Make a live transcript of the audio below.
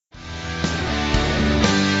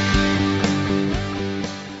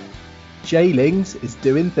J-Lings is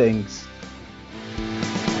doing things.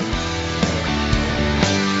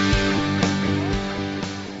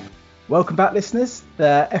 Welcome back, listeners.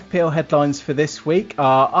 The FPL headlines for this week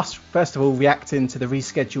are us, first of all, reacting to the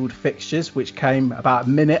rescheduled fixtures, which came about a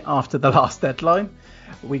minute after the last deadline.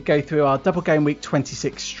 We go through our double game week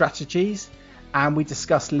 26 strategies, and we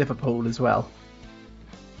discuss Liverpool as well.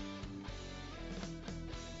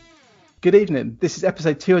 Good evening. This is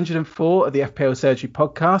episode 204 of the FPL Surgery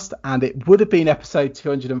podcast, and it would have been episode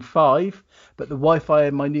 205, but the Wi-Fi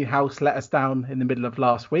in my new house let us down in the middle of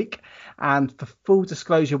last week. And for full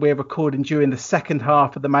disclosure, we're recording during the second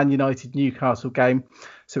half of the Man United Newcastle game.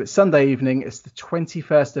 So it's Sunday evening. It's the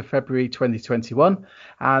 21st of February 2021.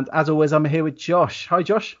 And as always, I'm here with Josh. Hi,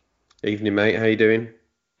 Josh. Evening, mate. How you doing?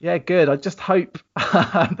 Yeah, good. I just hope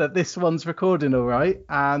that this one's recording all right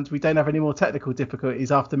and we don't have any more technical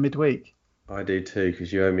difficulties after midweek. I do too,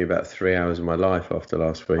 because you owe me about 3 hours of my life after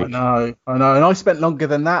last week. I know. And I spent longer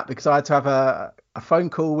than that because I had to have a phone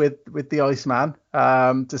call with the Iceman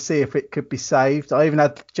to see if it could be saved. I even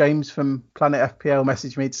had James from Planet FPL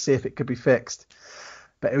message me to see if it could be fixed.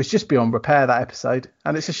 But it was just beyond repair, that episode,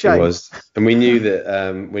 and it's a shame. It was, and we knew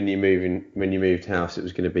that when you moved house, it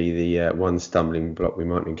was going to be the one stumbling block we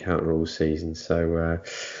might encounter all season. So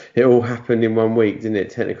it all happened in 1 week, didn't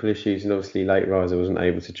it? Technical issues, and obviously late riser wasn't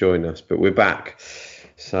able to join us, but we're back.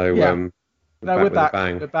 So yeah. we're back.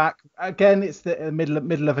 We're back again. It's the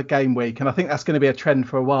middle of a game week, and I think that's going to be a trend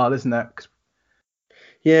for a while, isn't it?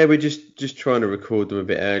 Yeah, we're just trying to record them a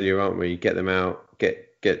bit earlier, aren't we? Get them out, get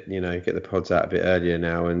the pods out a bit earlier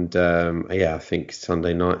now, and I think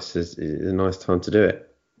Sunday nights is a nice time to do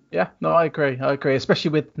it. Yeah, no, I agree,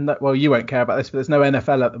 especially with, well, you won't care about this, but there's no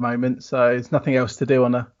NFL at the moment, so there's nothing else to do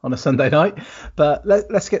on a Sunday night. But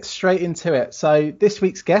let's get straight into it. So this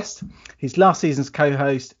week's guest, he's last season's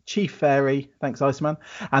co-host, Chief Fairy, thanks Iceman,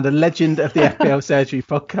 and a legend of the FPL Surgery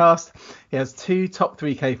podcast. He has 2 top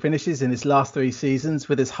 3K finishes in his last 3 seasons,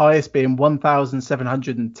 with his highest being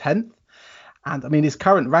 1,710th. And I mean, his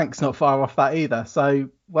current rank's not far off that either. So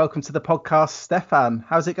welcome to the podcast, Stefan.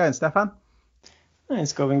 How's it going, Stefan?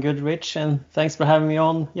 It's going good, Rich, and thanks for having me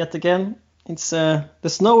on yet again. It's the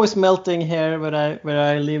snow is melting here where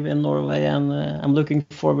I live in Norway, and I'm looking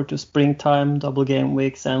forward to springtime double game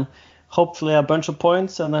weeks and hopefully a bunch of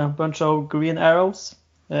points and a bunch of green arrows.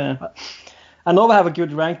 I know I have a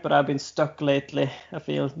good rank, but I've been stuck lately. I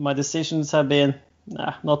feel my decisions have been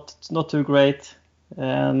not too great.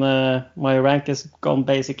 And my rank has gone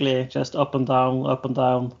basically just up and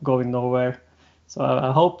down, going nowhere. So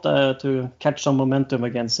I hope to catch some momentum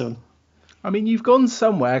again soon. I mean, you've gone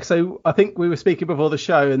somewhere. So I think we were speaking before the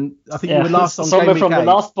show, and I think you were last on somewhere Game from Week 8.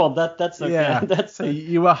 The last pod. That's okay. Yeah. So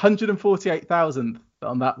you were 148,000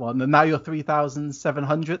 on that one, and now you're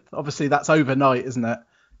 3,700th. Obviously, that's overnight, isn't it?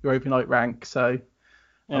 Your overnight rank. So.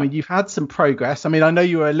 Yeah. I mean, you've had some progress. I mean, I know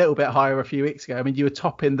you were a little bit higher a few weeks ago. I mean, you were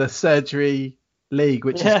top in the Surgery League,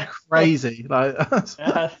 which is crazy.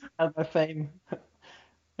 I had my fame.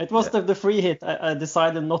 It was the free hit. I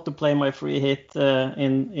decided not to play my free hit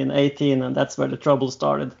in 18, and that's where the trouble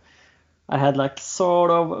started. I had like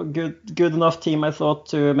sort of a good enough team, I thought,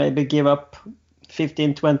 to maybe give up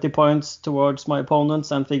 15-20 points towards my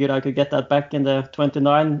opponents, and figured I could get that back in the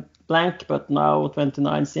 29 blank. But now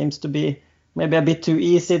 29 seems to be maybe a bit too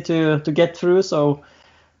easy to get through. So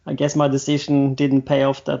I guess my decision didn't pay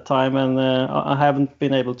off that time, and I haven't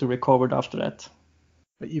been able to recover after that.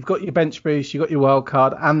 But you've got your bench boost, you've got your wild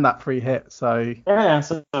card, and that free hit. So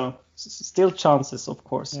so still chances, of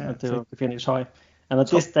course, to finish high. And at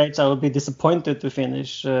this stage, I will be disappointed to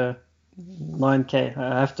finish 9K.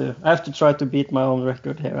 I have to try to beat my own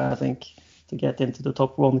record here. I think to get into the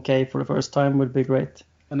top 1K for the first time would be great.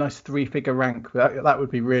 A nice 3-figure rank. That would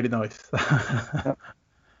be really nice.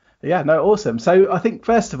 Yeah, no, awesome. So I think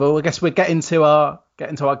first of all, I guess we're getting to our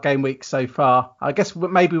game week so far. I guess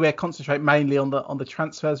maybe we'll concentrate mainly on the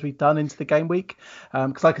transfers we've done into the game week,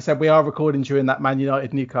 because like I said, we are recording during that Man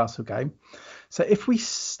United Newcastle game. So if we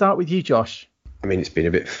start with you, Josh. I mean, it's been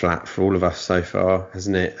a bit flat for all of us so far,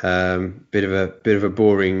 hasn't it? Bit of a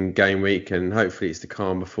boring game week, and hopefully it's the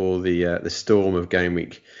calm before the storm of game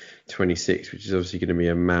week 26, which is obviously going to be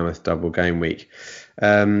a mammoth double game week.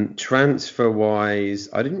 Transfer wise,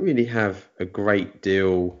 I didn't really have a great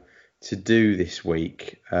deal to do this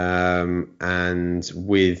week, and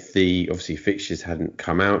with the obviously fixtures hadn't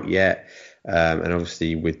come out yet, and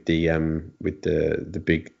obviously with the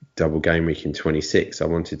big double game week in 26, I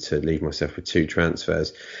wanted to leave myself with 2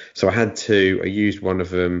 transfers. So I had 2. I used one of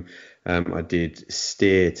them. I did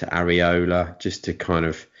steer to Areola just to kind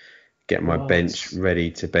of get my bench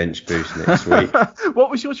ready to bench boost next week. What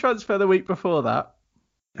was your transfer the week before that?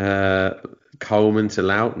 Coleman to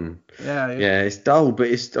Loughton. Yeah. It's dull, but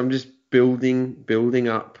I'm just building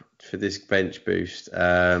up for this bench boost,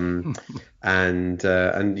 and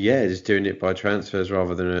just doing it by transfers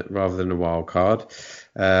rather than a wild card.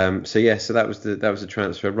 So that was the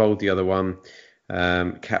transfer. Rolled the other one.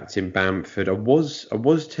 Captain Bamford. I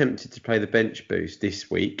was tempted to play the bench boost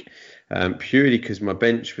this week, purely because my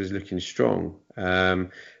bench was looking strong,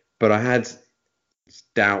 but I had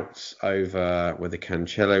doubts over whether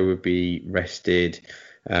Cancelo would be rested.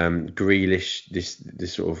 Grealish,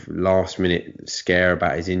 this sort of last minute scare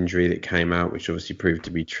about his injury that came out, which obviously proved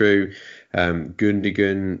to be true.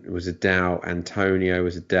 Gundogan was a doubt. Antonio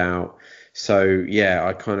was a doubt. So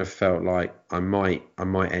I kind of felt like I might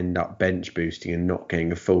end up bench boosting and not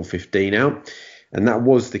getting a full 15 out. And that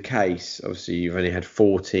was the case. Obviously, you've only had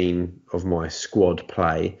 14 of my squad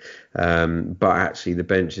play, but actually the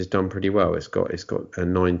bench has done pretty well. It's got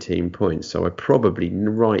 19 points, so I probably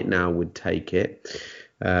right now would take it.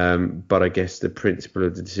 But I guess the principle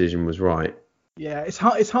of the decision was right. Yeah, it's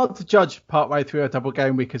hard to judge partway through a double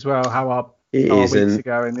game week as well how our weeks are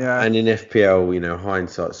going. Yeah, and in FPL,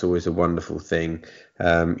 hindsight's always a wonderful thing.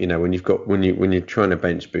 When you're trying to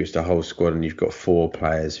bench boost a whole squad and you've got 4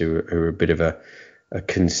 players who are a bit of a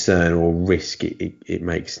concern or risk, it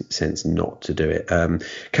makes sense not to do it.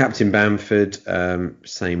 Captain Bamford,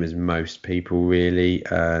 same as most people really,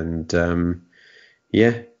 and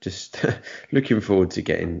just looking forward to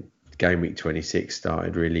getting game week 26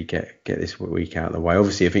 started. Really get this week out of the way.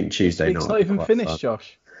 Obviously, I think Tuesday night. It's not even finished, fun.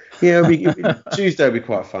 Josh. Yeah, Tuesday will be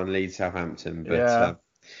quite fun. Leeds Southampton, but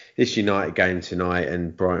this United game tonight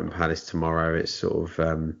and Brighton Palace tomorrow. It's sort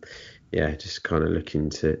of just kind of looking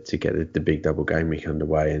to get the big double game week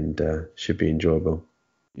underway, and should be enjoyable.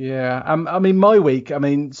 Yeah, I mean, my week,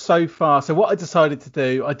 so far, so what I decided to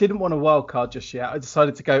do, I didn't want a wild card just yet. I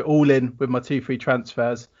decided to go all in with my 2 free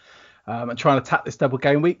transfers and try and attack this double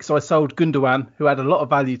game week. So I sold Gundogan, who had a lot of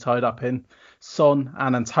value tied up in, Son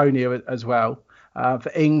and Antonio as well, for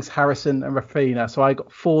Ings, Harrison and Raphinha. So I got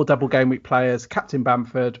 4 double game week players: Captain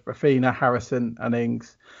Bamford, Raphinha, Harrison and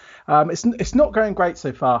Ings. It's not going great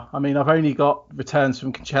so far. I've only got returns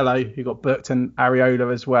from Cancelo, who got booked, and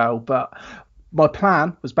Areola as well. But my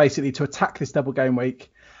plan was basically to attack this double game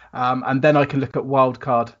week, and then I can look at wild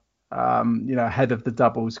card, ahead of the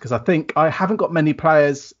doubles, because I think I haven't got many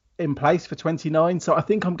players in place for 29, so I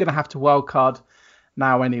think I'm going to have to wild card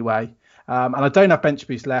now anyway. And I don't have bench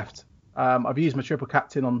boost left. I've used my triple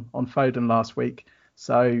captain on Foden last week,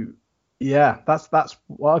 so yeah, that's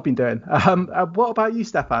what I've been doing. What about you,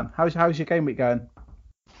 Stefan? How's your game week going?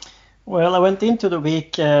 Well, I went into the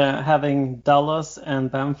week having Dallas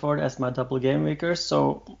and Bamford as my double game weekers.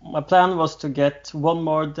 So my plan was to get one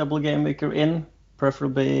more double game weeker in,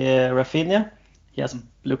 preferably Raphinha. He has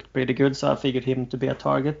looked pretty good, so I figured him to be a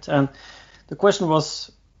target. And the question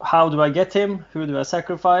was, how do I get him? Who do I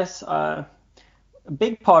sacrifice? A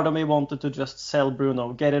big part of me wanted to just sell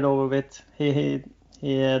Bruno, get it over with. He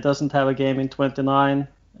doesn't have a game in 29,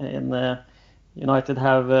 and United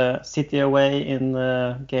have City away in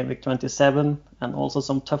game week 27, and also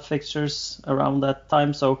some tough fixtures around that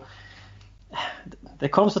time. So there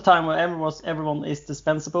comes a time where everyone is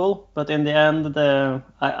dispensable, but in the end,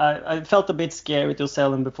 I felt a bit scary to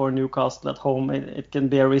sell him before Newcastle at home. It can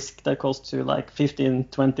be a risk that costs you like 15,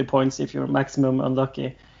 20 points if you're maximum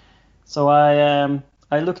unlucky. So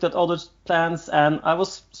I looked at other plans, and I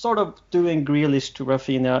was sort of doing Grealish to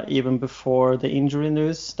Raphinha even before the injury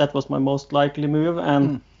news. That was my most likely move,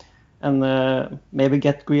 and maybe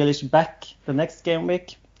get Grealish back the next game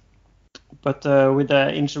week. But with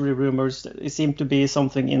the injury rumors, it seemed to be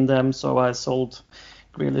something in them, so I sold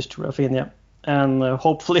Grealish to Raphinha. And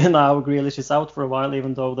hopefully now Grealish is out for a while,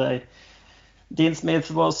 even though Dean Smith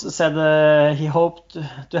said he hoped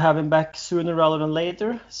to have him back sooner rather than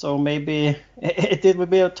later. So maybe it would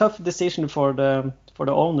be a tough decision for the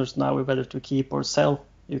owners now whether to keep or sell.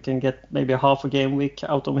 You can get maybe a half a game week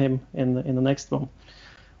out of him in the next one.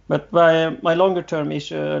 But my longer term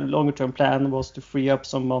plan was to free up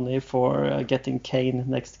some money for getting Kane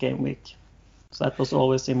next game week. So that was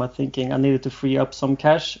always in my thinking. I needed to free up some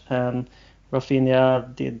cash, and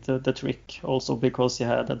Raphinha did the trick also because he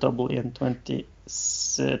had a double in 25.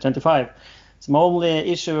 So my only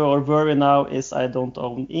issue or worry now is I don't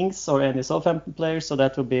own Ings or any Southampton players, so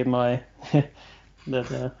that would be my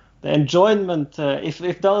the enjoyment.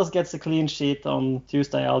 If Dallas gets a clean sheet on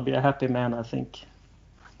Tuesday, I'll be a happy man, I think.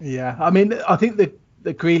 Yeah, I think the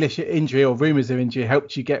Grealish injury or rumours of injury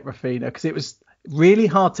helped you get Raphinha, because it was really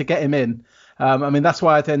hard to get him in. That's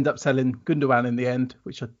why I'd end up selling Gundogan in the end,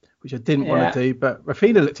 which I didn't want to do. But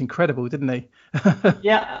Raphinha looked incredible, didn't he?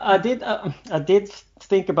 Yeah, I did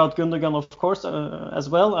think about Gundogan, of course, as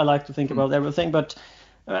well. I like to think about everything, but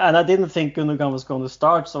and I didn't think Gundogan was going to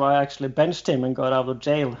start, so I actually benched him and got out of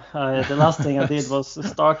jail. The last thing I did was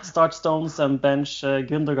start Stones and bench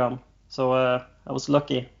Gundogan. So I was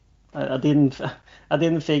lucky. I didn't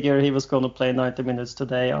figure he was going to play 90 minutes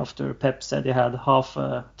today after Pep said he had half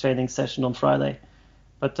a training session on Friday.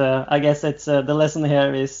 But I guess it's the lesson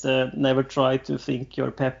here is never try to think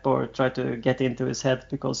you're Pep or try to get into his head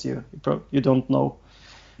because you don't know.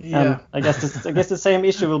 Yeah. I guess the same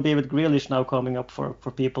issue will be with Grealish now coming up for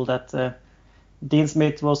people that Dean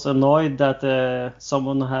Smith was annoyed that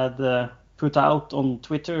someone had put out on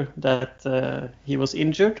Twitter that he was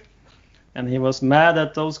injured, and he was mad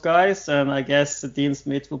at those guys. And I guess Dean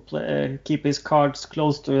Smith will keep his cards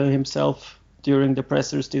close to himself during the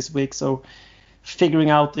pressers this week. So figuring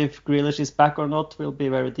out if Grealish is back or not will be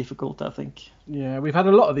very difficult, I think. Yeah, we've had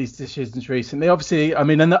a lot of these decisions recently. Obviously, I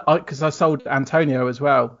mean, and because I sold Antonio as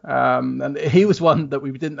well, and he was one that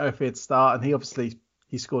we didn't know if he'd start, and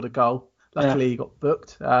he scored a goal. Luckily, he got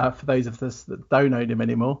booked. For those of us that don't own him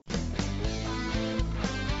anymore.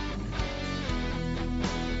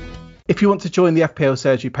 If you want to join the FPL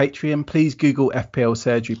Surgery Patreon, please Google FPL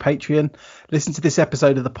Surgery Patreon. Listen to this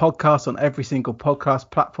episode of the podcast on every single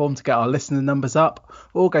podcast platform to get our listener numbers up,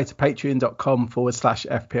 or go to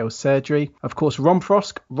patreon.com/FPL Surgery. Of course, Ron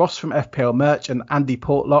Frosk, Ross from FPL Merch, and Andy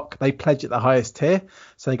Portlock, they pledge at the highest tier,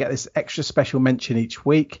 so they get this extra special mention each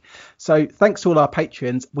week. So thanks to all our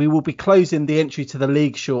patrons. We will be closing the entry to the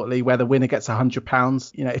league shortly, where the winner gets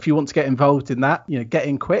 £100. If you want to get involved in that, get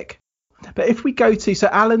in quick. But if we go to, so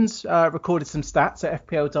Alan's recorded some stats at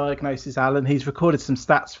FPL Diagnosis. Alan, he's recorded some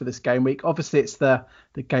stats for this game week. Obviously, it's the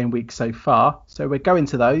game week so far. So we're going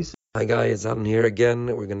to those. Hi guys, Alan here again.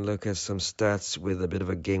 We're going to look at some stats with a bit of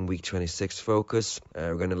a game week 26 focus.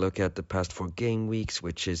 We're going to look at the past 4 game weeks,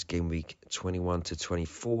 which is game week 21 to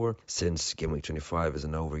 24, since game week 25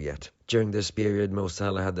 isn't over yet. During this period, Mo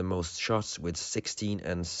Salah had the most shots with 16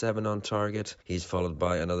 and 7 on target. He's followed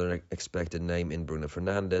by another expected name in Bruno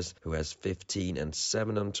Fernandes, who has 15 and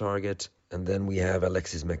 7 on target. And then we have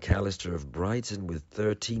Alexis McAllister of Brighton with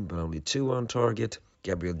 13 but only 2 on target.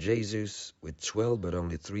 Gabriel Jesus with 12 but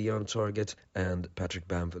only 3 on target, and Patrick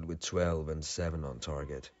Bamford with 12 and 7 on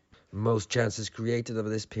target. Most chances created over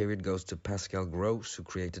this period goes to Pascal Gross, who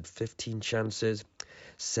created 15 chances.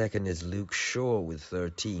 Second is Luke Shaw with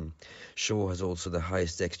 13. Shaw has also the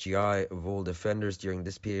highest XGI of all defenders during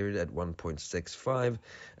this period at 1.65.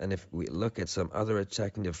 And if we look at some other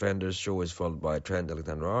attacking defenders, Shaw is followed by Trent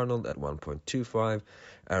Alexander-Arnold at 1.25,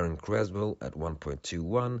 Aaron Creswell at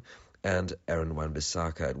 1.21, and Aaron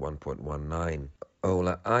Wan-Bissaka at 1.19.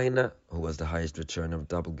 Ola Aina, who was the highest return of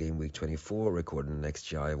double game week 24, recorded an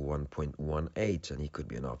XGI of 1.18, and he could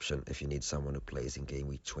be an option if you need someone who plays in game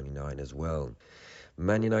week 29 as well.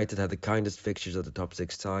 Man United had the kindest fixtures of the top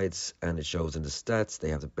 6 sides, and it shows in the stats. They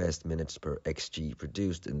have the best minutes per XG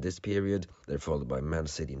produced in this period. They're followed by Man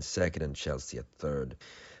City in second and Chelsea at third.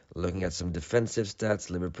 Looking at some defensive stats,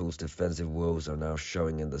 Liverpool's defensive woes are now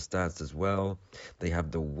showing in the stats as well. They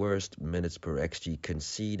have the worst minutes per XG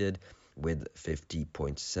conceded with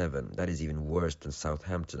 50.7. That is even worse than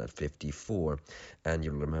Southampton at 54. And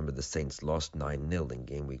you'll remember the Saints lost 9-0 in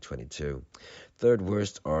game week 22. Third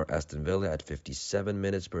worst are Aston Villa at 57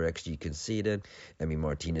 minutes per XG conceded. Emi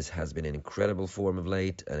Martinez has been in incredible form of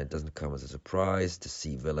late, and it doesn't come as a surprise to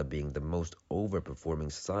see Villa being the most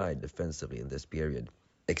overperforming side defensively in this period.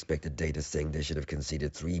 Expected data saying they should have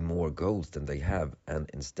conceded 3 more goals than they have, and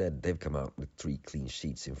instead they've come out with 3 clean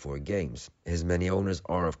sheets in 4 games. His many owners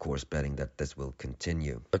are of course betting that this will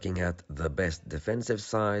continue. Looking at the best defensive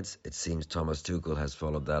sides, it seems Thomas Tuchel has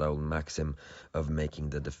followed that old maxim of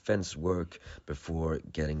making the defense work before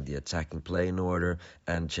getting the attacking play in order,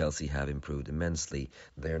 and Chelsea have improved immensely.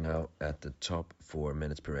 They're now at the top 4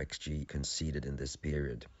 minutes per XG conceded in this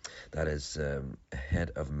period. That is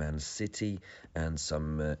ahead of Man City, and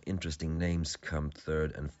some interesting names come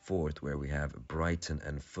third and fourth, where we have Brighton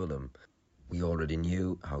and Fulham. We already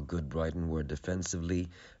knew how good Brighton were defensively,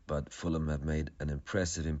 but Fulham have made an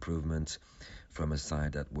impressive improvement from a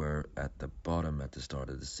side that were at the bottom at the start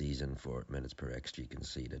of the season for minutes per XG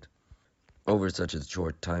conceded. Over such a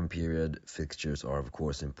short time period, fixtures are of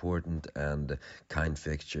course important, and kind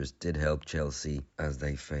fixtures did help Chelsea as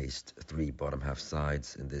they faced 3 bottom half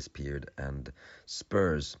sides in this period and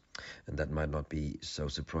Spurs. And that might not be so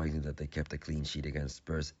surprising that they kept a clean sheet against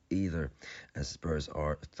Spurs either, as Spurs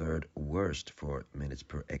are 3rd worst for minutes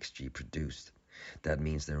per XG produced. That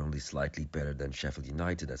means they're only slightly better than Sheffield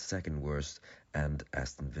United at 2nd worst and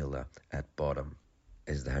Aston Villa at bottom.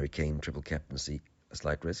 Is the Harry Kane triple captaincy a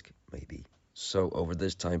slight risk? Maybe. So over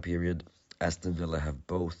this time period, Aston Villa have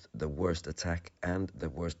both the worst attack and the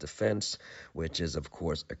worst defense, which is of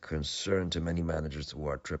course a concern to many managers who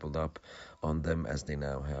are tripled up on them, as they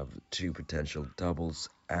now have 2 potential doubles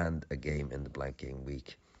and a game in the blank game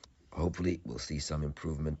week. Hopefully we'll see some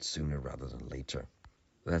improvement sooner rather than later.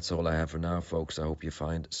 That's all I have for now, folks. I hope you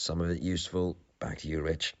find some of it useful. Back to you,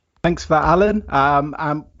 Rich. Thanks for that, Alan.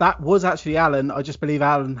 That was actually Alan. I just believe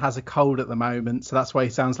Alan has a cold at the moment, so that's why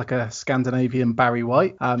he sounds like a Scandinavian Barry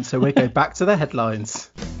White. So we go back to the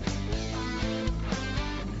headlines.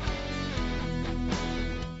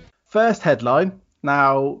 First headline.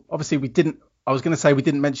 Now, obviously, I was going to say we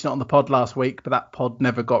didn't mention it on the pod last week, but that pod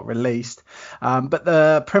never got released. But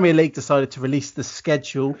the Premier League decided to release the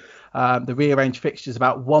schedule, the rearranged fixtures,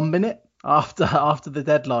 about 1 minute after the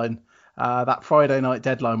deadline. That Friday night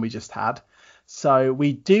deadline we just had. So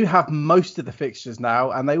we do have most of the fixtures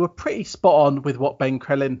now, and they were pretty spot on with what Ben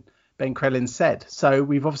Crellin said. So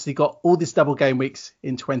we've obviously got all these double game weeks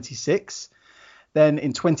in 26. Then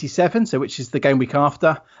in 27, so which is the game week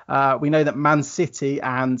after, we know that Man City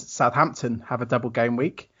and Southampton have a double game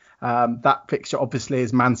week. That fixture obviously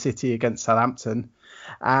is Man City against Southampton.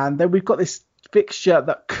 And then we've got this fixture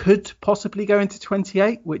that could possibly go into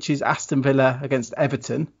 28, which is Aston Villa against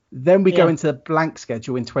Everton. Then we go into the blank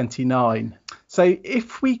schedule in 29. So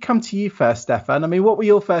if we come to you first, Stefan, I mean, what were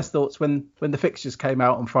your first thoughts when the fixtures came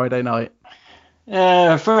out on Friday night?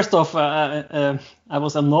 First off, I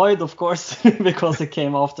was annoyed, of course, because it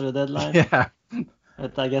came after the deadline. Yeah.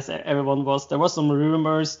 But I guess everyone was. There was some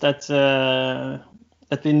rumors that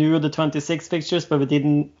we knew the 26 fixtures, but we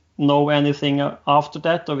didn't know anything after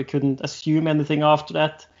that, or we couldn't assume anything after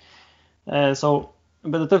that.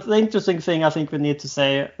 But the interesting thing I think we need to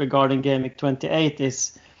say regarding Game Week 28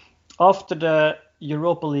 is after the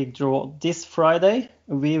Europa League draw this Friday,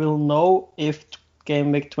 we will know if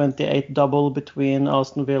Game Week 28 double between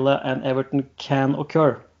Aston Villa and Everton can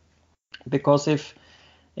occur. Because if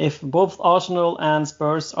both Arsenal and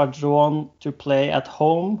Spurs are drawn to play at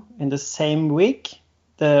home in the same week,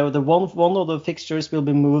 the one of the fixtures will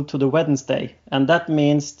be moved to the Wednesday, and that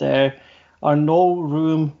means there are no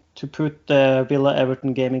room to put the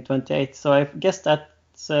Villa-Everton game in 28. So I guess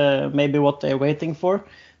that's maybe what they're waiting for,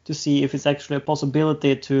 to see if it's actually a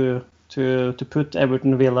possibility to put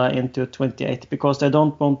Everton-Villa into 28, because they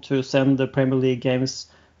don't want to send the Premier League games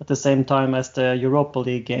at the same time as the Europa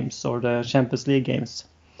League games or the Champions League games.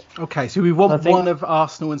 Okay, so we want one of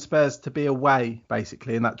Arsenal and Spurs to be away,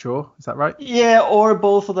 basically, in that draw. Is that right? Yeah, or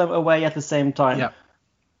both of them away at the same time. Yeah.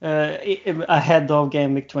 Ahead of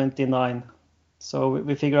Game Week 29. So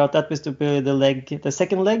we figure out that was to be the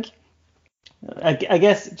second leg. I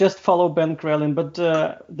guess just follow Ben Crellin, but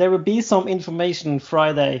there will be some information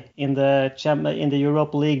Friday in the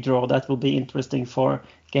Europa League draw that will be interesting for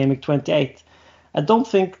Game Week 28. I don't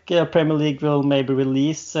think Premier League will maybe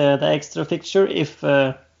release the extra fixture if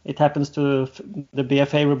it happens to be a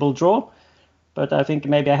favorable draw. But I think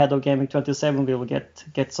maybe ahead of Game Week 27 we will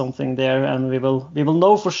get something there, and we will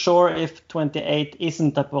know for sure if 28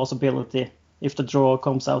 isn't a possibility if the draw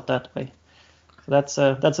comes out that way.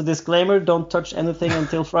 So that's a disclaimer. Don't touch anything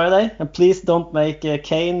until Friday, and please don't make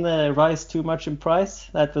Kane rise too much in price.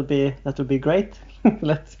 That would be great.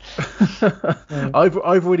 I've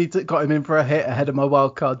already got him in for a hit ahead of my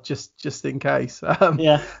wild card just in case.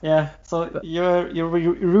 Yeah. So you're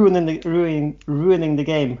ruining the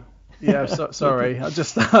game. Yeah, sorry. I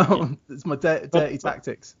just it's my dirty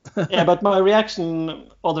tactics. Yeah, but my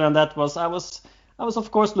reaction other than that was I was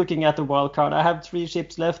of course looking at the wild card. I have 3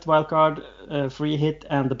 ships left: wild card, free hit,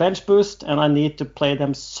 and the bench boost, and I need to play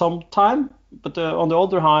them sometime. But on the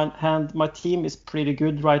other hand, my team is pretty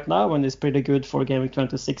good right now, and is pretty good for Game Week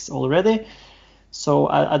 26 already. So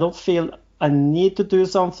I don't feel I need to do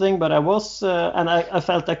something, but I was, and I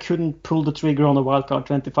felt I couldn't pull the trigger on the wild card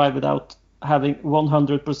 25 without having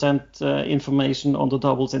 100% information on the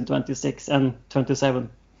doubles in 26 and 27.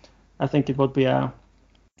 I think it would be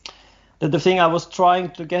the thing I was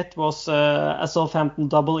trying to get was a Southampton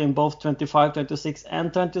double in both 25, 26,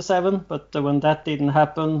 and 27. But when that didn't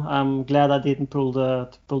happen, I'm glad I didn't pull the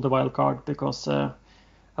wild card, because I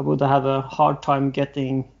would have a hard time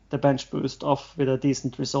getting the bench boost off with a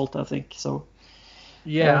decent result, I think. So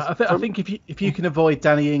yeah, I think if you can avoid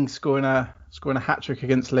Danny Ings scoring a hat trick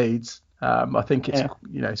against Leeds, I think it's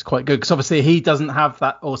it's quite good, because obviously he doesn't have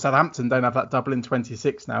that, or Southampton don't have that double in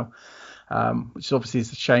 26 now. Which obviously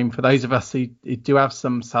is a shame for those of us who do have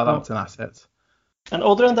some Southampton assets. And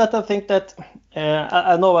other than that, I think that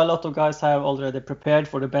I know a lot of guys have already prepared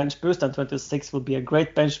for the bench boost, and 26 will be a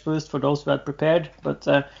great bench boost for those who had prepared. But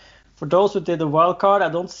for those who did the wild card,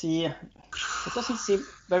 it doesn't seem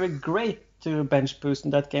very great to bench boost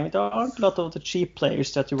in that game. There aren't a lot of the cheap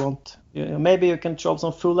players that you want. Maybe you can throw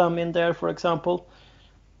some Fulham in there, for example,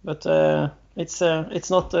 but it's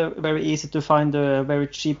not very easy to find very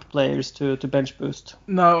cheap players to bench boost.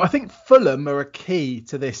 No, I think Fulham are a key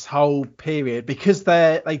to this whole period because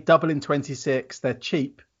they double in 26. They're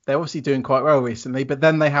cheap. They're obviously doing quite well recently, but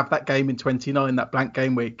then they have that game in 29, that blank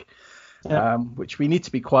game week, which we need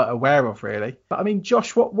to be quite aware of, really. But I mean,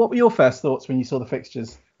 Josh, what were your first thoughts when you saw the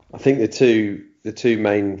fixtures? I think the two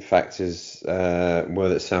main factors were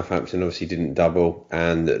that Southampton obviously didn't double,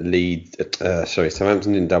 and that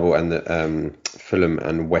Southampton didn't double, and that Fulham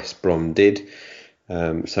and West Brom did.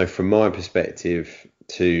 So from my perspective,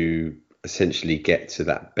 to essentially get to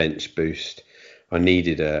that bench boost, I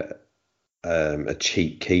needed a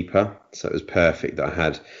cheap keeper. So it was perfect that I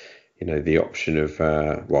had, the option of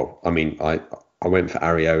I went for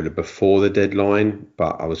Areola before the deadline,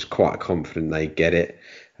 but I was quite confident they'd get it.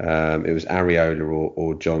 It was Areola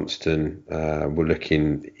or Johnston were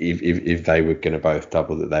looking, if they were going to both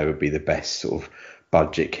double, that they would be the best sort of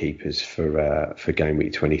budget keepers for game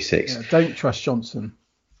week 26. Yeah, don't trust Johnson.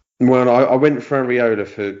 Well, I went for Areola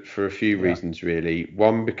for a few reasons, really.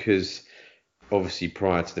 One, because obviously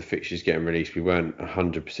prior to the fixtures getting released, we weren't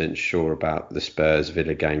 100% sure about the Spurs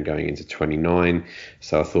Villa game going into 29.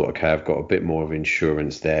 So I thought, okay, I've got a bit more of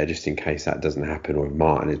insurance there just in case that doesn't happen, or if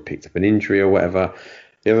Martin has picked up an injury or whatever.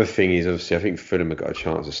 The other thing is, obviously, I think Fulham have got a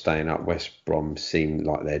chance of staying up. West Brom seem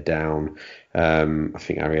like they're down. I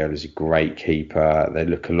think Areola's a great keeper. They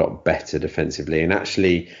look a lot better defensively. And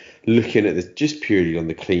actually, looking at this just purely on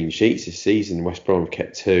the clean sheets this season, West Brom have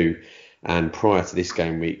kept 2. And prior to this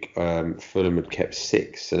game week, Fulham had kept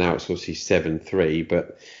 6. So now it's obviously 7-3.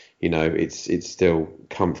 But, it's still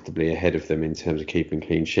comfortably ahead of them in terms of keeping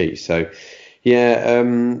clean sheets. So,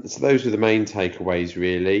 so those were the main takeaways,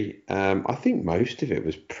 really. I think most of it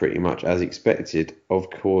was pretty much as expected.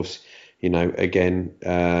 Of course, again,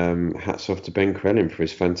 hats off to Ben Crellin for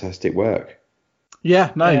his fantastic work.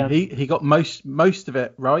 Yeah, no, he got most of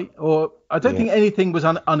it right. Or I don't think anything was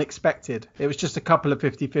unexpected. It was just a couple of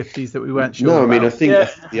 50-50s that we weren't sure about. No, I mean, I think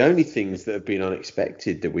the only things that have been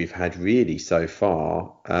unexpected that we've had really so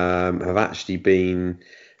far have actually been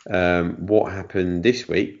what happened this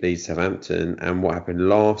week, Leeds Southampton, and what happened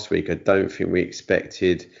last week. I don't think we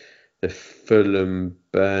expected the Fulham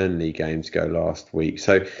Burnley game to go last week.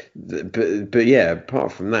 So, but yeah,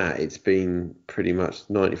 apart from that, it's been pretty much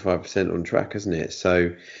 95% on track, hasn't it?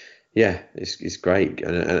 So, yeah, it's great.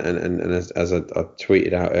 And as I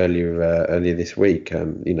tweeted out earlier this week,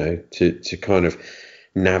 to kind of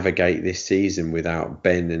navigate this season without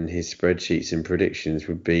Ben and his spreadsheets and predictions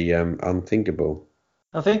would be unthinkable.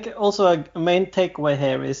 I think also a main takeaway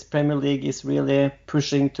here is Premier League is really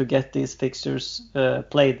pushing to get these fixtures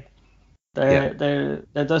played. They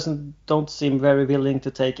don't seem very willing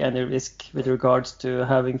to take any risk with regards to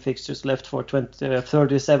having fixtures left for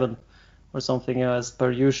 37 or something as per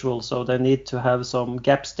usual. So they need to have some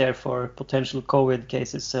gaps there for potential COVID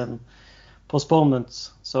cases and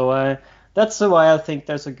postponements. So that's why I think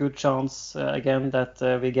there's a good chance again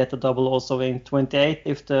that we get a double also in 28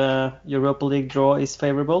 if the Europa League draw is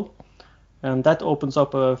favorable, and that opens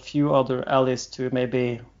up a few other alleys to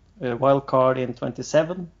maybe a wild card in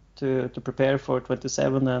 27 to prepare for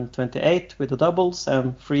 27 and 28 with the doubles,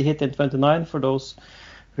 and free hit in 29 for those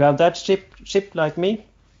who have that chip like me.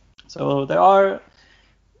 So there are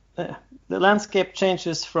the landscape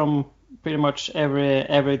changes from pretty much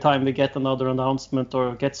every time we get another announcement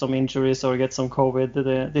or get some injuries or get some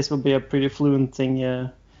COVID. This will be a pretty fluent thing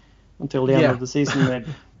until the end of the season,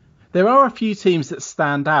 maybe. There are a few teams that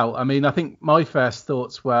stand out. I mean, I think my first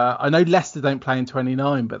thoughts were, I know Leicester don't play in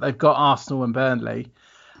 29, but they've got Arsenal and Burnley.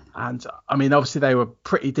 And I mean, obviously they were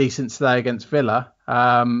pretty decent today against Villa.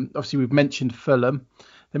 Obviously we've mentioned Fulham.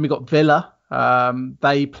 Then we got Villa.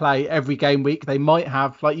 They play every game week. They might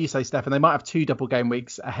have, like you say, Stefan, they might have 2 double game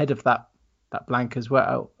weeks ahead of that blank as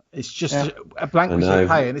well. It's just a blank which they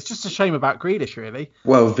pay, and it's just a shame about Grealish, really.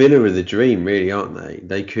 Well, Villa are the dream, really, aren't they?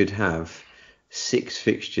 They could have 6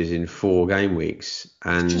 fixtures in 4 game weeks,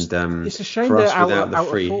 and it's a shame for us they're without the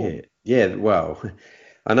free hit. Yeah, well,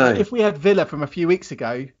 I know. If we had Villa from a few weeks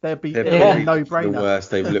ago, it'd be a no-brainer. The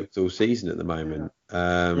worst they've looked all season at the moment.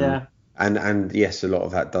 And yes, a lot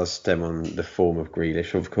of that does stem on the form of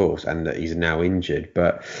Grealish, of course, and that he's now injured.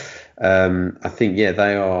 But I think,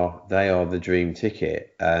 they are the dream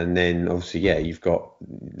ticket. And then obviously, you've got,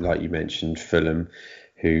 like you mentioned, Fulham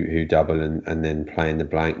who double and then play in the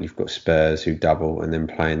blank. You've got Spurs who double and then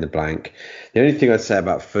play in the blank. The only thing I'd say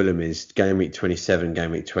about Fulham is game week 27,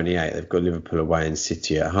 game week 28, they've got Liverpool away and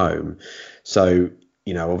City at home. So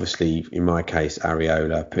obviously in my case,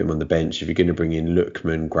 Areola, put him on the bench. If you're going to bring in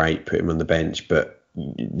Lookman, great, put him on the bench. But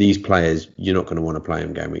these players, you're not going to want to play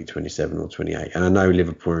them game week 27 or 28. And I know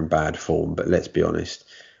Liverpool are in bad form, but let's be honest,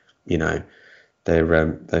 they've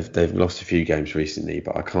lost a few games recently,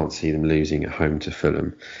 but I can't see them losing at home to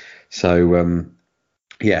Fulham. So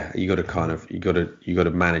you got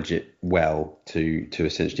to manage it well to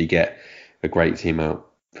essentially get a great team out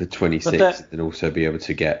for 26 and also be able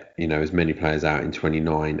to get as many players out in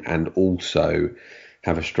 29 and also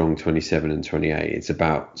have a strong 27 and 28. It's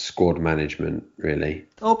about squad management, really.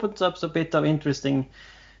 It opens up a bit of interesting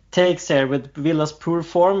takes here with Villa's poor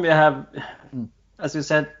form. We have, as you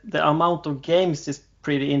said, the amount of games is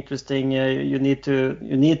pretty interesting. You need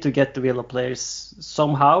to get the Villa players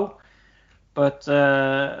somehow, but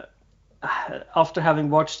after having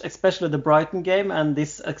watched especially the Brighton game and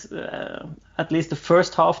this, at least the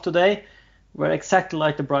first half today, were exactly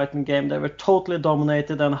like the Brighton game. They were totally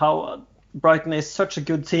dominated, and how Brighton is such a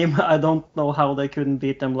good team. I don't know how they couldn't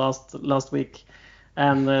beat them last week.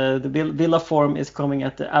 And the Villa form is coming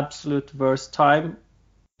at the absolute worst time,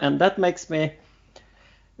 and that makes me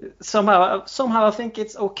somehow I think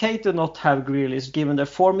it's okay to not have Grealish given their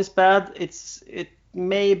form is bad. It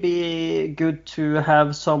may be good to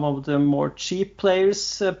have some of the more cheap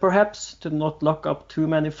players, perhaps, to not lock up too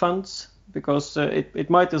many funds, because it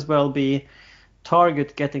might as well be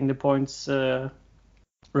Target getting the points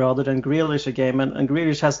rather than Grealish a game. And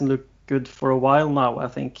Grealish hasn't looked good for a while now. I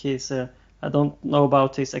think he's I don't know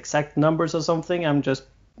about his exact numbers or something. I'm just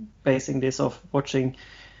basing this off watching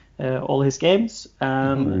all his games,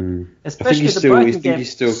 and especially the Brighton game.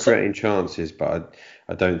 He's still creating chances, but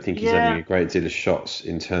I don't think he's having a great deal of shots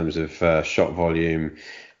in terms of shot volume.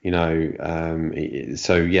 He's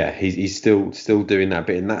still doing that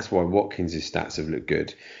bit, and that's why Watkins' stats have looked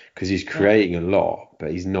good, because he's creating a lot,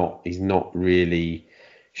 but he's not really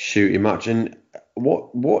shooting much. And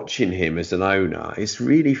watching him as an owner, it's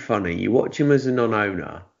really funny. You watch him as a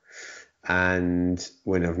non-owner, and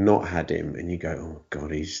when I've not had him, and you go, oh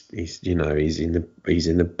god, he's in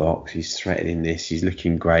the box, he's threatening this, he's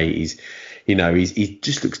looking great, he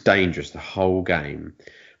just looks dangerous the whole game.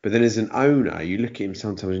 But then as an owner, you look at him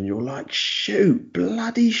sometimes and you're like,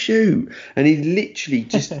 bloody shoot, and he literally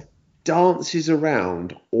just dances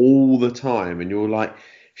around all the time, and you're like,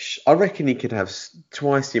 I reckon he could have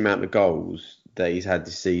twice the amount of goals that he's had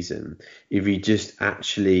this season if he just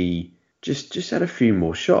actually just had a few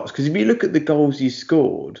more shots. Because if you look at the goals he's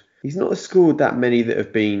scored, he's not scored that many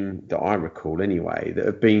that I recall anyway, that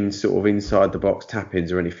have been sort of inside the box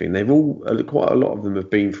tap-ins or anything. They've quite a lot of them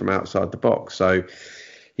have been from outside the box. So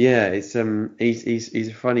yeah, it's he's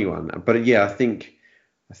a funny one. But yeah, I think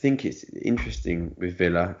it's interesting with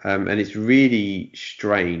Villa, and it's really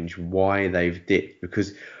strange why they've dipped,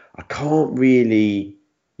 because I can't really.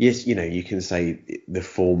 Yes, you can say the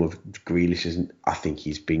form of Grealish isn't. I think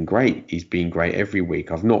he's been great. He's been great every week.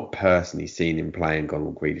 I've not personally seen him play and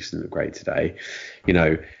gone, Grealish isn't great today.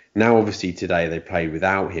 Now obviously today they played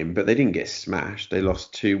without him, but they didn't get smashed. They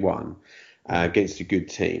lost 2-1 against a good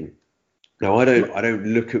team. Now I don't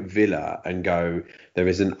look at Villa and go, there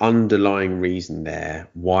is an underlying reason there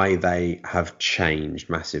why they have changed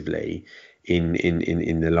massively in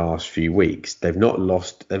the last few weeks. They've not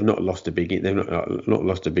lost a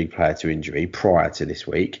big player to injury prior to this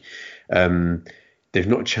week. They've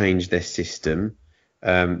not changed their system.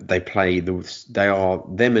 Them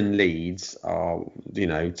and Leeds are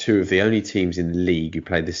two of the only teams in the league who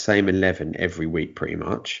play the same 11 every week pretty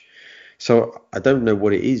much. So I don't know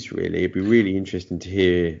what it is really. It'd be really interesting to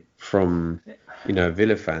hear from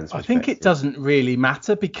Villa fans. I think it doesn't really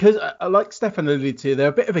matter, because like Stefan alluded to, they're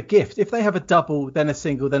a bit of a gift. If they have a double, then a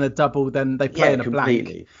single, then a double, then they play in a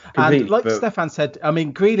blank. And like Stefan said, I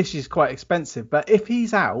mean, Grealish is quite expensive, but if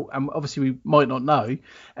he's out, and obviously we might not know,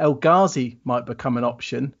 El Ghazi might become an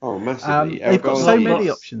option. Oh, massively. They've got so many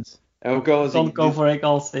options. El Ghazi. Don't go for El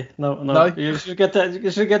Ghazi. No. You should get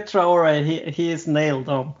Traore. He is nailed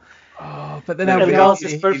on. Oh, but then El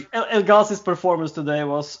Ghazi's performance today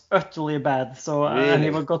was utterly bad. So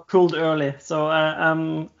really? He got pulled early. So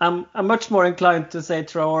I'm much more inclined to say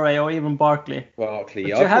Traore or even Barkley.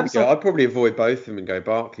 Barkley. I'd probably avoid both of them and go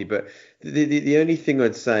Barkley. But the only thing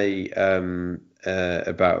I'd say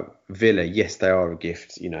about Villa, yes, they are a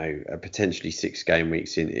gift. Potentially 6 game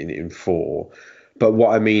weeks in 4. But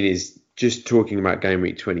what I mean is just talking about game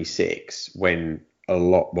week 26 when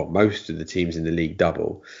most of the teams in the league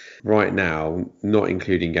double right now, not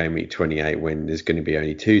including game week 28 when there's going to be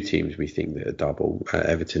only 2 teams we think that are double,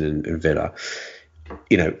 Everton and Villa.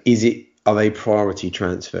 Is it are they priority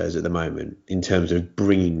transfers at the moment in terms of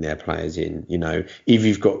bringing their players in? You know, if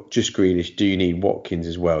you've got just Grealish, do you need Watkins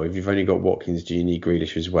as well? If you've only got Watkins, do you need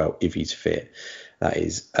Grealish as well? If he's fit, that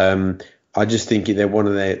is. I just think they're one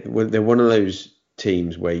of those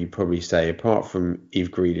teams where you probably say, apart from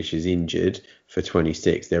if Grealish is injured for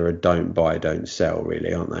 26, they're a don't buy, don't sell,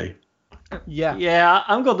 really, aren't they? Yeah,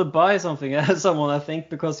 I'm going to buy someone, I think,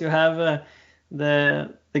 because you have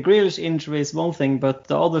the Grealish injury is one thing, but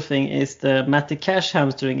the other thing is the Matty Cash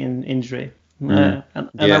hamstring injury. And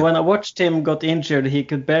when I watched him got injured, he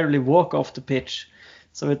could barely walk off the pitch.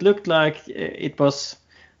 So it looked like it was,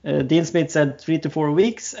 Dean Smith said 3 to 4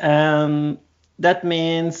 weeks, and that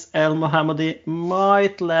means El Mohammadi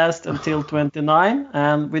might last until 29.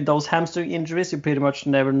 And with those hamstring injuries, you pretty much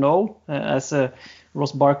never know. As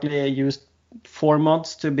Ross Barkley used 4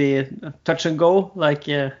 months to be touch and go, like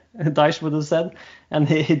Dyche would have said, and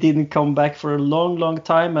he didn't come back for a long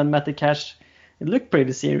time. And Matty Cash, it looked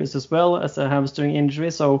pretty serious as well as a hamstring injury.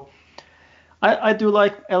 So I do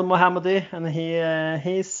like El Mohammadi, and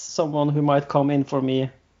he's someone who might come in for me.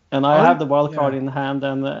 And I have the wild card in hand,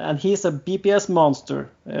 and he's a BPS monster.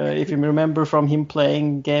 If you remember from him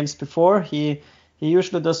playing games before, he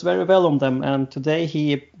usually does very well on them. And today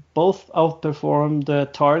he both outperformed the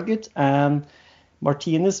target and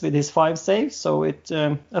Martinez with his 5 saves. So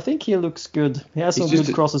I think he looks good. He has some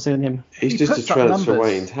good crosses in him. He's just a transfer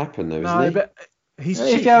waiting to happen, though, isn't he? But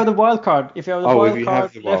if you have the wild card. If you have the wild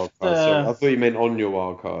card. Sorry. I thought you meant on your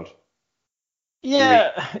wild card.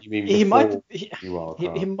 Yeah, you mean he might.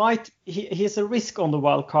 He might. He's a risk on the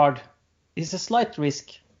wild card. He's a slight risk,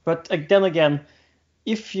 but then again,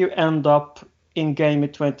 if you end up in game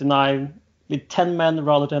week 29 with 10 men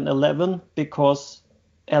rather than 11 because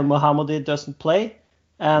El Mohammadi doesn't play,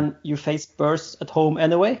 and you face Spurs at home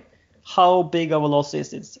anyway, how big of a loss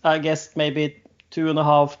is it? I guess maybe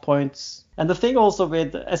 2.5 points. And the thing also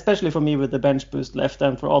with, especially for me with the bench boost left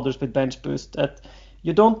and for others with bench boost, that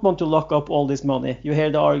you don't want to lock up all this money. You hear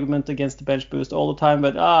the argument against the bench boost all the time,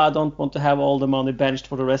 but I don't want to have all the money benched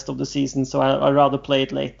for the rest of the season, so I'd rather play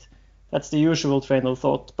it late. That's the usual train of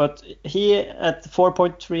thought. But he, at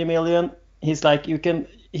 4.3 million, he's like,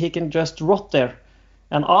 he can just rot there.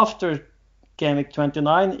 And after game week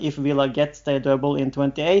 29, if Villa gets their double in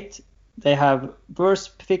 28, they have worse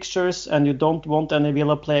fixtures, and you don't want any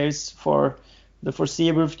Villa players for the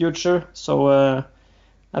foreseeable future. So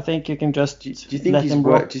I think you can just. Do you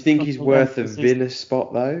think he's worth a Villa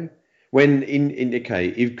spot though? When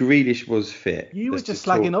if Grealish was fit, you were just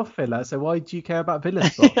slagging off Villa. So why do you care about Villa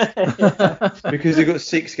spots? Because they've got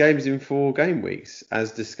 6 games in 4 game weeks,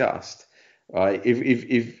 as discussed. Right?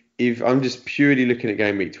 If I'm just purely looking at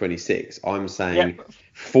game week 26, I'm saying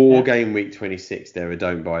for game week 26 they're a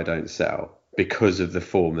don't buy, don't sell because of the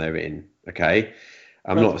form they're in. Okay.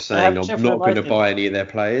 I'm not saying I'm not going to buy any of their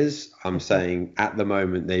players. I'm saying at the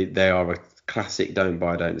moment they are a classic don't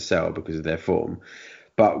buy, don't sell because of their form.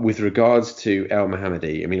 But with regards to El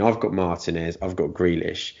Mohammadi, I mean, I've got Martinez, I've got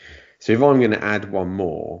Grealish. So if I'm going to add one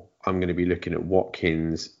more, I'm going to be looking at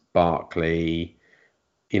Watkins, Barkley.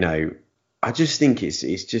 You know, I just think it's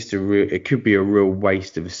just it could be a real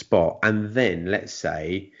waste of a spot. And then let's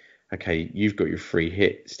say, okay, you've got your free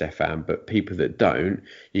hit, Stefan, but people that don't,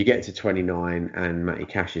 you get to 29 and Matty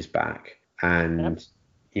Cash is back, and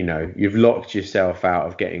you know you've locked yourself out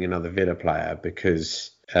of getting another Villa player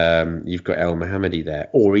because you've got El Mohammadi there,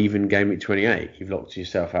 or even game week 28, you've locked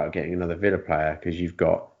yourself out of getting another Villa player because you've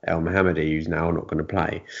got El Mohammadi who's now not going to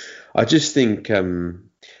play. I just think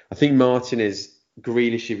I think Martinez,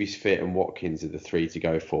 Grealish if he's fit, and Watkins are the 3 to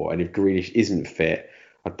go for. And if Grealish isn't fit,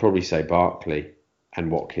 I'd probably say Barkley and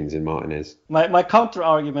Watkins and Martinez. My counter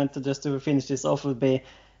argument, just to finish this off, would be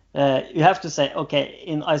you have to say, okay,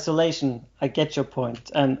 in isolation, I get your point.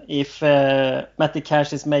 And if Matty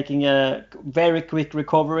Cash is making a very quick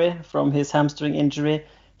recovery from his hamstring injury,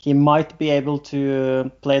 he might be able to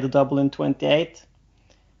play the double in 28.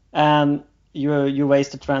 And you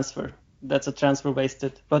waste a transfer. That's a transfer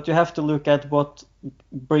wasted. But you have to look at what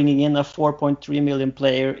bringing in a 4.3 million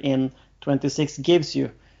player in 26 gives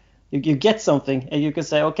you. You get something, and you can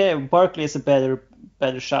say, okay, Barkley is a better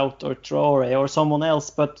shout, or Traore, or someone else.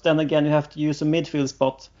 But then again, you have to use a midfield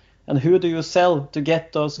spot. And who do you sell to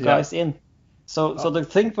get those guys in? So the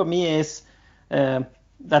thing for me is,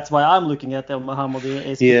 that's why I'm looking at El Mohammadi,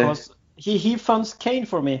 is because he funds Kane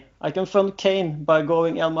for me. I can fund Kane by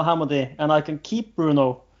going El Mohammadi, and I can keep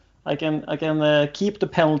Bruno. I can keep the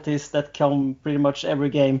penalties that come pretty much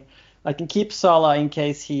every game. I can keep Salah in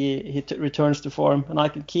case he returns to form, and I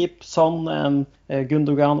can keep Son and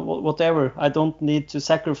Gundogan, whatever. I don't need to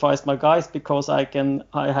sacrifice my guys because I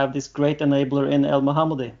have this great enabler in El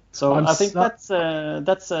Mohammadi. So I think that's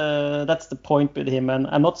the point with him. And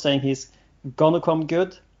I'm not saying he's gonna come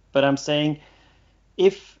good, but I'm saying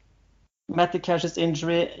if Matty Cash's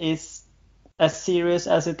injury is as serious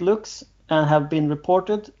as it looks and have been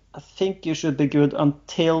reported, I think you should be good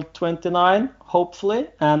until 29, hopefully.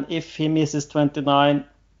 And if he misses 29,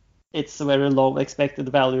 it's a very low expected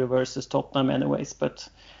value versus Tottenham anyways. But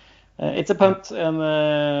it's a punt,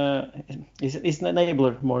 and it's an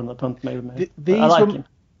enabler more than a punt, maybe. I like him.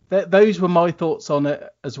 Those were my thoughts on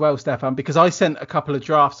it as well, Stefan, because I sent a couple of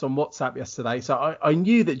drafts on WhatsApp yesterday. So I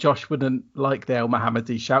knew that Josh wouldn't like the El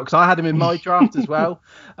Mohammadi shout because I had him in my draft as well.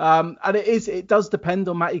 And it does depend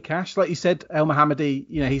on Matty Cash. Like you said, El Mohammadi,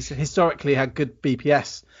 he's historically had good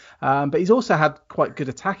BPS, but he's also had quite good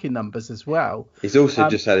attacking numbers as well. He's also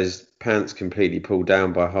just had his pants completely pulled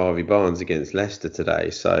down by Harvey Barnes against Leicester today.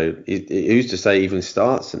 So who's to say he even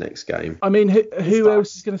starts the next game? I mean, who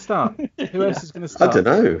else is going to start? Who else is going to start? I don't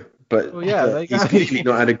know. But he's clearly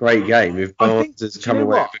not had a great game. If Barnes has come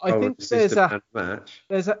away with a goal assist and match.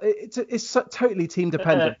 It's totally team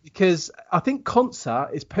dependent because I think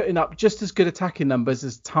Konsa is putting up just as good attacking numbers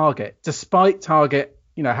as Target, despite Target,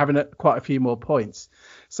 having quite a few more points.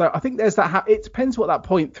 So I think there's that. It depends what that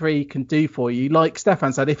 0.3 can do for you. Like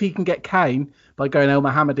Stefan said, if he can get Kane by going El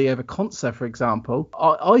Mohammadi over Konsa, for example,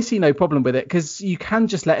 I see no problem with it because you can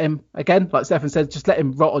just let him, again, like Stefan said, just let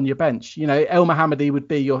him rot on your bench. El Mohammadi would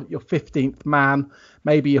be your 15th man,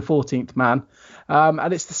 maybe your 14th man.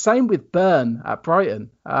 And it's the same with Burn at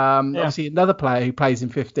Brighton. Obviously another player who plays in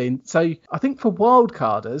 15. So I think for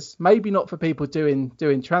wildcarders, maybe not for people doing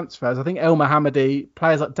transfers, I think El Mohammadi,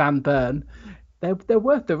 players like Dan Burn, they're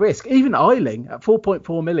worth the risk. Even Eiling at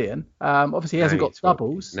 4.4 million. Obviously he hasn't got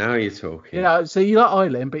doubles. Now you're talking. So you like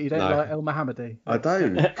Eiling, but you don't like El Mohammadi. I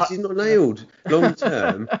don't, because he's not nailed. Long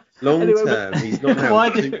term, he's not nailed.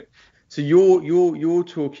 Why so you're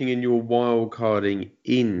talking in your wild carding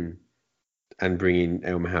in and bringing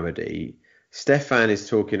El Mohammadi. Stefan is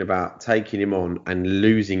talking about taking him on and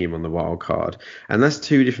losing him on the wild card, and that's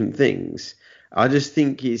two different things. I just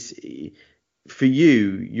think for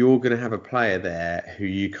you're going to have a player there who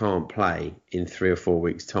you can't play in 3 or 4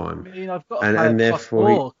 weeks' time. I mean, I've got a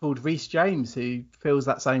player called Reece James who fills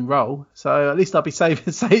that same role, so at least I'll be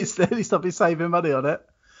saving money on it.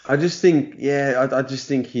 I just think, I just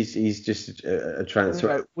think he's just a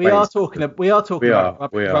transfer. We are talking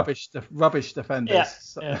about rubbish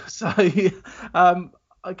defenders. Yeah. So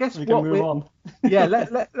I guess we can move on.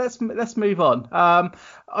 let's move on.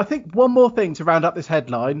 I think one more thing to round up this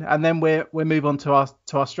headline, and then we'll move on to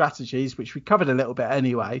our strategies, which we covered a little bit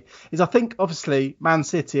anyway. Is I think obviously Man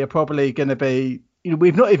City are probably going to be.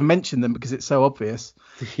 We've not even mentioned them because it's so obvious.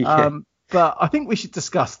 But I think we should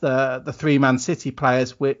discuss the 3 Man City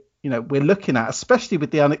players we're looking at, especially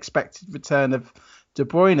with the unexpected return of De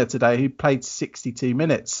Bruyne today, who played 62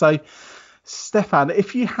 minutes. So, Stefan,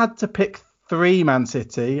 if you had to pick 3 Man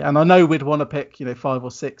City, and I know we'd want to pick 5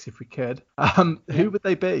 or 6 if we could, who would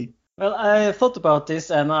they be? Well, I thought about this,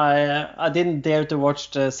 and I didn't dare to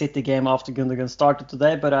watch the City game after Gundogan started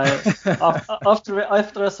today. But after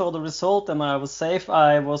I saw the result and I was safe,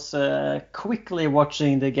 I was quickly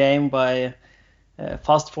watching the game by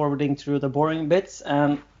fast forwarding through the boring bits,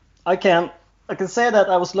 and I can say that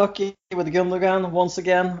I was lucky with Gundogan once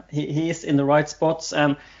again. He is in the right spots,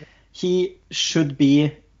 and he should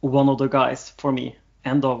be one of the guys for me.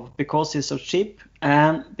 Because he's so cheap,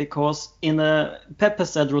 and because Pep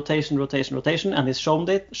has said rotation, and he's shown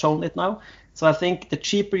it now. So I think the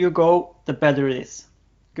cheaper you go, the better it is.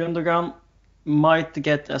 Gundogan might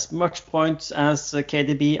get as much points as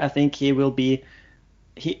KDB. I think he will be.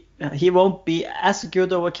 He won't be as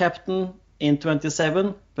good of a captain in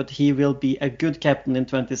 27, but he will be a good captain in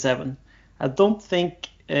 27. I don't think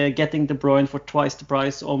getting De Bruyne for twice the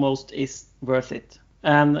price almost is worth it.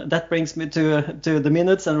 And that brings me to the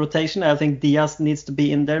minutes and rotation. I think Diaz needs to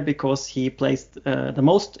be in there because he plays the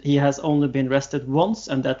most. He has only been rested once,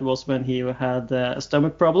 and that was when he had a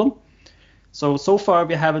stomach problem. So far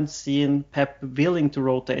we haven't seen Pep willing to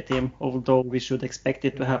rotate him, although we should expect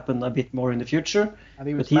it to happen a bit more in the future. And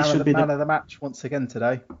he was man of the match once again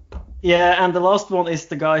today. Yeah, and the last one is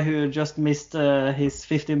the guy who just missed his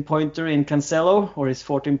 15-pointer in Cancelo, or his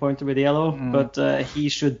 14-pointer with yellow, but he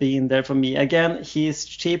should be in there for me. Again, he is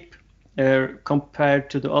cheap compared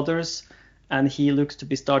to the others, and he looks to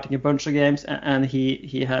be starting a bunch of games, and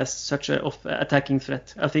he has such an attacking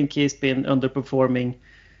threat. I think he's been underperforming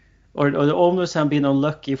or the owners have been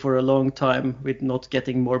unlucky for a long time with not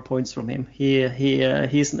getting more points from him.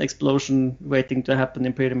 He's an explosion waiting to happen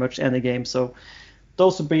in pretty much any game. So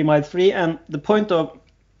those would be my three. And the point of,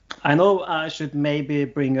 I know I should maybe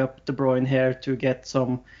bring up De Bruyne here to get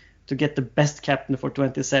the best captain for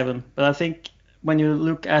 27, but I think when you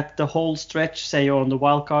look at the whole stretch, say you're on the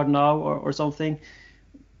wild card now or something,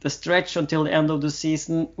 the stretch until the end of the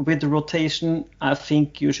season with the rotation, I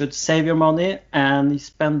think you should save your money and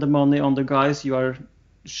spend the money on the guys you are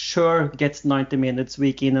sure gets 90 minutes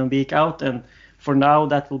week in and week out. And for now,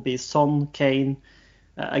 that will be Son, Kane.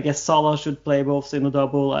 I guess Salah should play both in a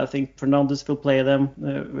double. I think Fernandes will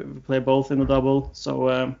play both in a double.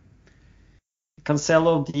 So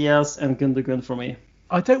Cancelo, Diaz, and Gundogan for me.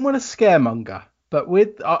 I don't want to scaremonger, but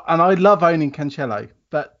and I love owning Cancelo,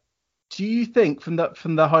 but do you think from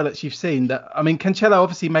the highlights you've seen that, I mean, Cancelo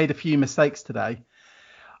obviously made a few mistakes today,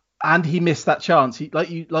 and he missed that chance. Like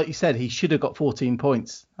you said, he should have got 14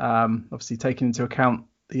 points. Obviously taking into account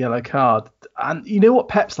the yellow card. And you know what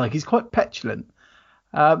Pep's like? He's quite petulant.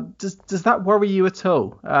 Does that worry you at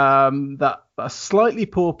all? That a slightly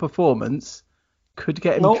poor performance could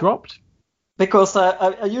get him dropped? Because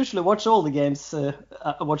I usually watch all the games.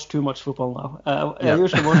 I watch too much football now. I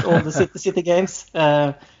usually watch all the City games.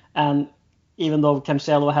 And even though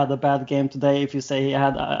Cancelo had a bad game today, if you say he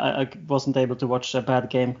had, I wasn't able to watch a bad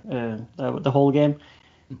game, the whole game.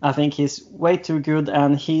 I think he's way too good,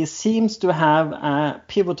 and he seems to have a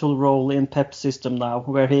pivotal role in Pep's system now,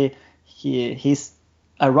 where he's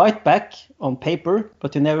a right back on paper,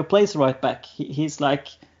 but he never plays right back. He's like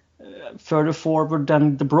further forward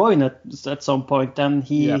than De Bruyne at some point, and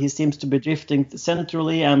he seems to be drifting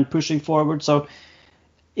centrally and pushing forward. So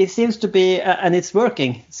it seems to be, and it's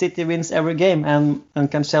working. City wins every game, and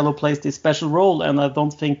Cancelo plays this special role, and I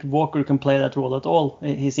don't think Walker can play that role at all.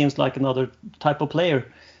 He seems like another type of player.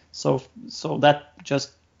 So that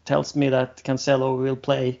just tells me that Cancelo will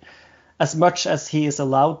play as much as he is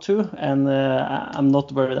allowed to, and I'm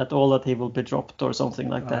not worried at all that he will be dropped or something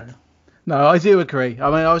like that. No, I do agree. I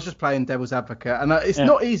mean, I was just playing devil's advocate, and it's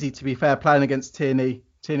not easy, to be fair, playing against Tierney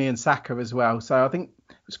and Saka as well. So I think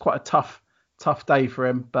it was quite a tough day for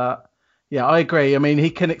him. But yeah, I agree. I mean,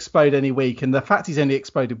 he can explode any week, and the fact he's only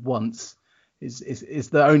exploded once is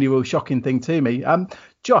the only real shocking thing to me.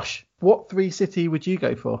 Josh, what three City would you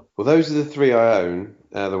go for? Well, those are the three I own,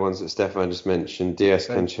 the ones that Stefan just mentioned, Diaz,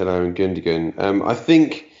 Cancelo and Gundogan. I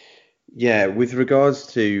think, with regards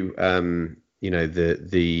to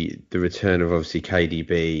the return of obviously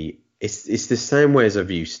KDB, it's the same way as I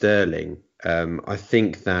view Sterling. I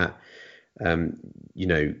think that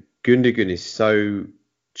Gundogan is so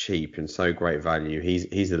cheap and so great value.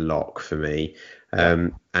 He's a lock for me.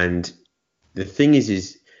 And the thing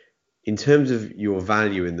is in terms of your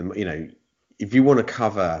value in the, if you want to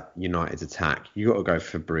cover United's attack, you got to go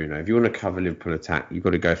for Bruno. If you want to cover Liverpool attack, you've got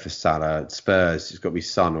to go for Salah. Spurs, it's got to be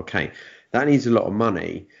Son or Kane. That needs a lot of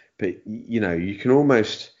money, but you can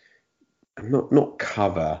almost not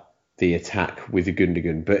cover the attack with a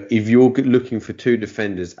Gundogan. But if you're looking for two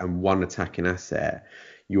defenders and one attacking asset,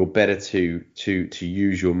 you're better to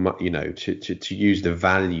use your to use the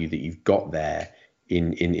value that you've got there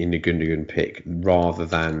in the Gundogan pick, rather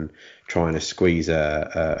than trying to squeeze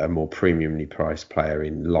a more premiumly priced player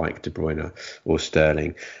in like De Bruyne or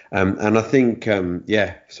Sterling. And I think so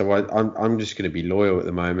I'm just going to be loyal at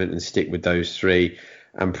the moment and stick with those three,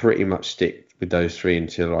 and pretty much stick with those three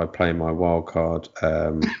until I play my wild card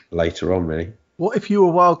later on, really. What if you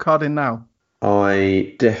were wild carding now?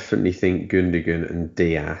 I definitely think Gundogan and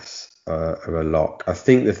Diaz are a lock. I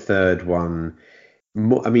think the third one,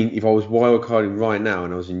 if I was wildcarding right now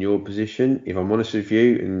and I was in your position, if I'm honest with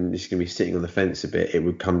you, and this is going to be sitting on the fence a bit, it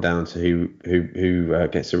would come down to who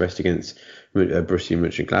gets the rest against Borussia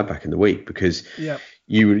Mönchengladbach in the week, because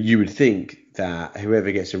you would think that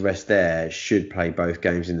whoever gets a rest there should play both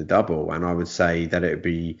games in the double, and I would say that it would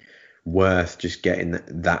be worth just getting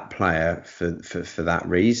that player for that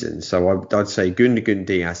reason. So I'd say Gundogan,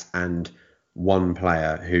 Diaz, and one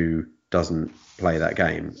player who doesn't play that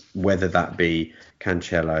game, whether that be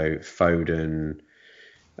Cancelo, Foden,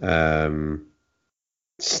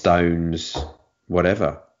 Stones,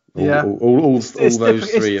 whatever. All those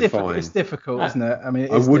three are fine. It's difficult, isn't it? I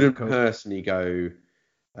mean, I wouldn't personally go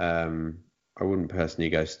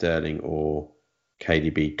Sterling or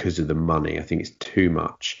KDB because of the money. I think it's too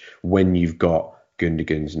much when you've got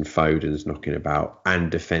Gundogan's and Foden's knocking about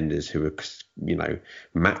and defenders who are,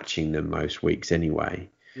 matching them most weeks anyway.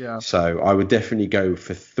 Yeah. So I would definitely go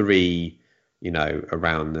for three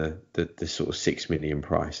around the sort of 6 million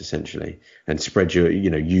price essentially, and spread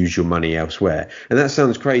use your money elsewhere. And that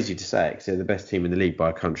sounds crazy to say because they're the best team in the league by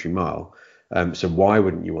a country mile. So why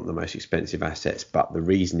wouldn't you want the most expensive assets? But the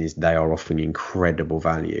reason is they are offering incredible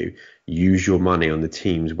value. Use your money on the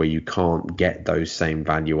teams where you can't get those same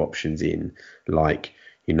value options in, like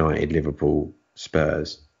United, Liverpool,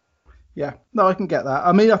 Spurs. Yeah, no, I can get that.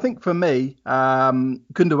 I mean, I think for me,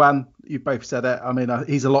 Gundogan, you both said it. I mean,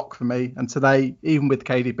 he's a lock for me. And today, even with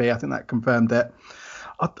KDB, I think that confirmed it.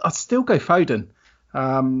 I'd still go Foden.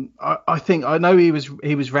 I think I know he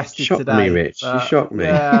was rested shocked today. Me, Rich. You shocked me.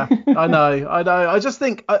 Yeah, I know. I just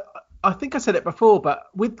think I think I said it before, but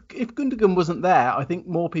if Gundogan wasn't there, I think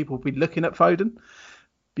more people would be looking at Foden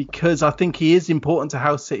because I think he is important to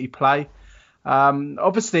how City play.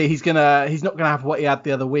 Obviously, he's not gonna have what he had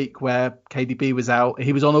the other week where KDB was out.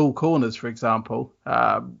 He was on all corners, for example.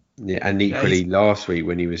 Yeah, and equally last week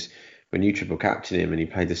when you triple captain him and he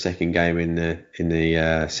played the second game in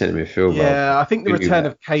the centre midfield. Yeah, I think the return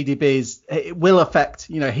of KDB it will affect.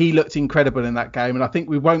 He looked incredible in that game, and I think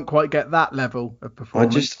we won't quite get that level of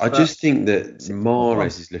performance. I just think that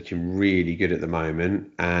Mahrez is looking really good at the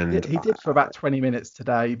moment, and he did for about 20 minutes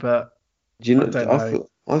today, but do you know?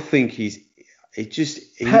 I think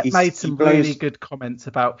Pep made some really good comments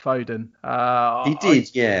about Foden. He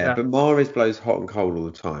did, yeah. But Mahrez blows hot and cold all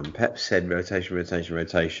the time. Pep said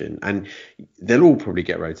rotation, and they'll all probably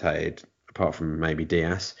get rotated apart from maybe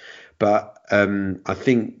Diaz. But I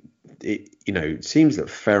think it seems that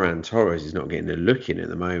Ferran Torres is not getting a look in at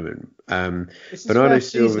the moment. Bernardo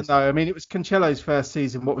Silva, though. I mean, it was Cancelo's first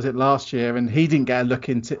season. What was it last year? And he didn't get a look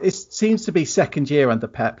into. It seems to be second year under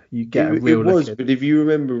Pep. You get a real look in. But if you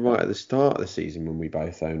remember right at the start of the season when we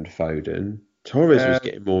both owned Foden, Torres was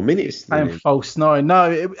getting more minutes than him. False nine.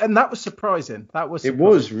 No, and that was surprising. It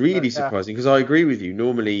was really surprising because I agree with you.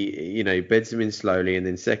 Normally, beds him in slowly, and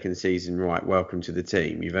then second season, right, welcome to the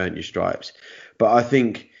team. You've earned your stripes. But I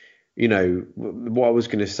think. What I was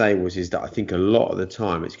going to say is that I think a lot of the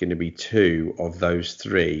time it's going to be two of those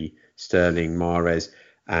three, Sterling, Mahrez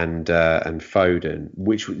and Foden,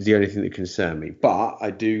 which was the only thing that concerned me. But I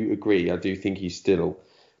do agree. I do think he's still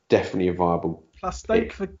definitely a viable. Plus,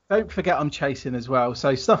 don't forget I'm chasing as well.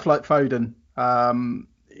 So stuff like Foden,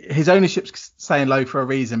 his ownership's staying low for a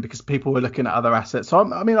reason because people were looking at other assets. So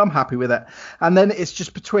I'm happy with it. And then it's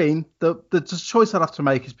just between the choice I'd have to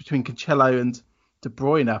make is between Cancelo and De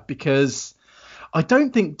Bruyne, because I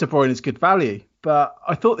don't think De Bruyne is good value, but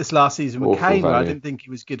I thought this last season with Kane, I didn't think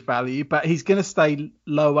he was good value, but he's going to stay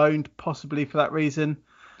low owned possibly for that reason.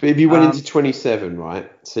 But if you went into 27,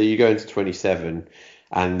 right? So you go into 27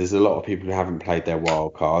 and there's a lot of people who haven't played their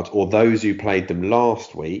wild card, or those who played them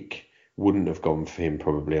last week wouldn't have gone for him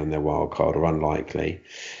probably on their wild card, or unlikely.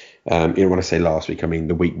 When I say last week, I mean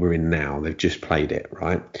the week we're in now. They've just played it,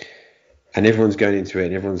 right? And everyone's going into it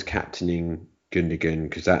and everyone's captaining Gundogan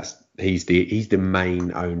because he's the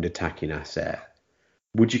main owned attacking asset.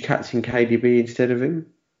 Would you captain KDB instead of him?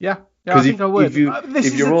 Yeah, I think I would.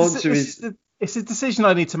 It's a decision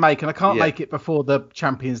I need to make, and I can't make it before the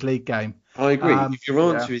Champions League game. I agree. If your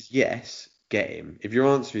answer is yes, get him. If your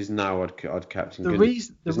answer is no, I'd captain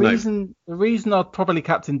Gundogan. The reason I'd probably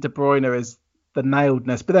captain De Bruyne is the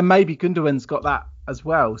nailedness, but then maybe Gundogan's got that as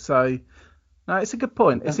well. So. No, it's a good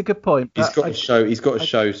point. It's a good point. He's got to show.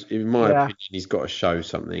 In my opinion, he's got to show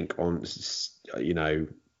something on,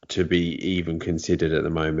 to be even considered at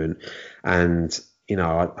the moment. And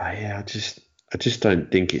I just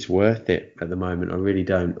don't think it's worth it at the moment. I really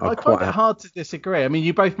don't. I find it hard to disagree. I mean,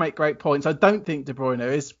 you both make great points. I don't think De Bruyne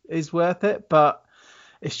is worth it, but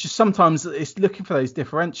it's just sometimes it's looking for those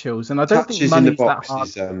differentials, and I don't think money's that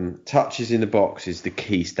hard. Touches in the box is the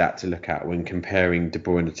key stat to look at when comparing De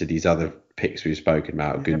Bruyne to these other picks we've spoken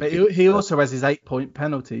about. Yeah, but he also has his 8-point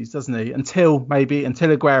penalties, doesn't he? Until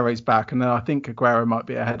Aguero's back, and then I think Aguero might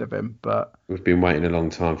be ahead of him. But we've been waiting a long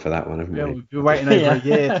time for that one, haven't we? We've been waiting over a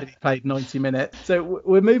year till he played 90 minutes. So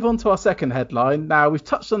we'll move on to our second headline. Now, we've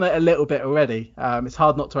touched on it a little bit already. It's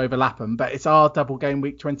hard not to overlap them, but it's our double game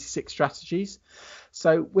week 26 strategies.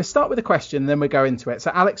 So we'll start with a question, and then we'll go into it.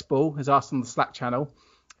 So Alex Ball has asked on the Slack channel.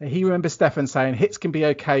 He remembers Stefan saying hits can be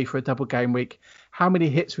okay for a double game week. How many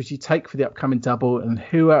hits would you take for the upcoming double, and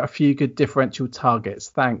who are a few good differential targets?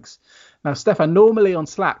 Thanks. Now, Stefan, normally on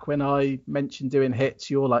Slack, when I mention doing hits,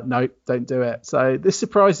 you're like, nope, don't do it. So this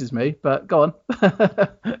surprises me, but go on.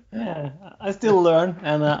 Yeah, I still learn,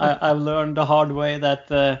 and I've learned the hard way that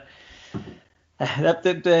the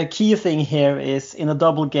key thing here is in a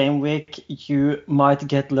double game week, you might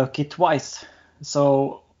get lucky twice.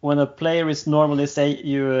 So when a player is normally, say,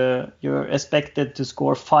 you're expected to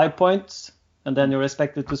score 5 points and then you're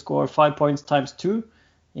expected to score 5 points times 2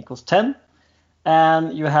 equals 10.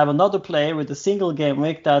 And you have another player with a single game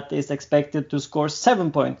week that is expected to score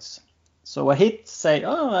 7 points. So a hit, say,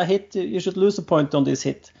 a hit, you should lose a point on this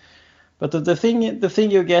hit. But the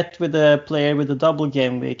thing you get with a player with a double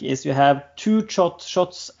game week is you have 2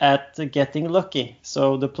 shots at getting lucky.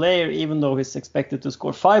 So the player, even though he's expected to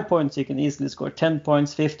score 5 points, he can easily score 10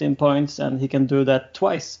 points, 15 points, and he can do that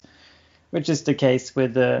twice, which is the case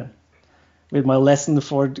with my lesson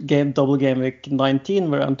for double game week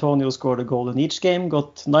 19, where Antonio scored a goal in each game,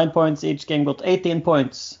 got 9 points, each game got 18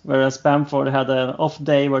 points, whereas Bamford had an off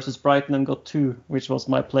day versus Brighton and got 2, which was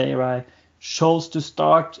my player I chose to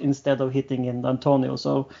start instead of hitting in Antonio.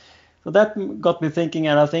 So that got me thinking,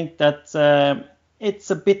 and I think that it's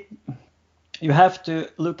a bit, you have to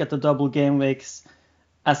look at the double game weeks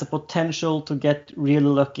as a potential to get really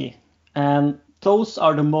lucky. And those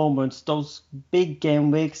are the moments, those big game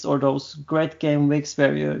weeks or those great game weeks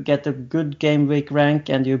where you get a good game week rank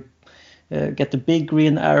and you get the big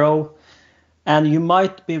green arrow, and you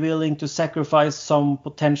might be willing to sacrifice some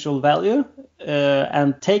potential value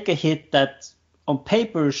and take a hit that on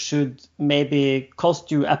paper should maybe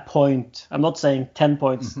cost you a point. I'm not saying 10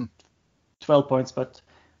 points, 12 points, but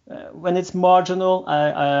when it's marginal,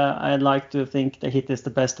 I like to think the hit is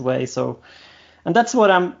the best way. So, and that's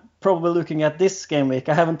what I'm probably looking at this game week.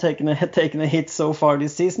 I haven't taken a hit so far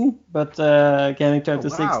this season, but game week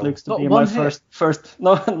 26 looks to be my first,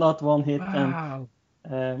 no, not one hit. Wow.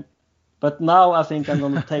 And, but now I think I'm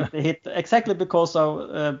going to take the hit exactly because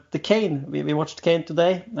of the Kane. We watched Kane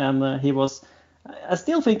today, and I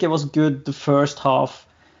still think it was good the first half,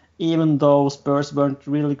 even though Spurs weren't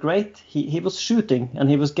really great. He was shooting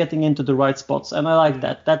and he was getting into the right spots, and I like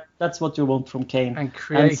that. That's what you want from Kane. And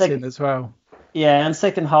creating as well. Yeah, and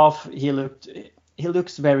second half he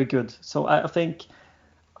looks very good. So I think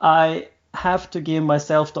I have to give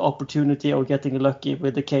myself the opportunity of getting lucky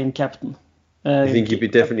with the Kane captain. You think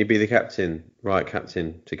he'd definitely be the right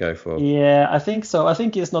captain to go for? Yeah, I think so. I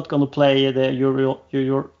think he's not going to play the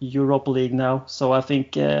Europa League now. So I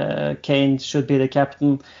think Kane should be the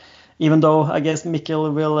captain. Even though I guess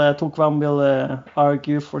Tukvam will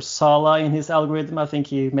argue for Salah in his algorithm. I think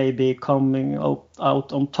he may be coming out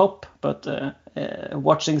on top. But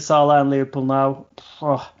watching Salah and Liverpool now,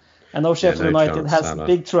 I know Sheffield United has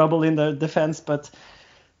big trouble in the defense, but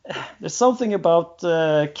there's something about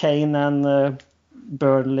Kane and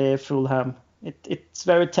Burnley, Fulham. It's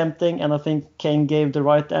very tempting, and I think Kane gave the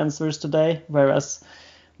right answers today, whereas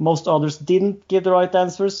most others didn't give the right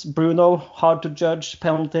answers. Bruno, hard to judge.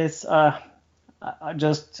 Penalties, I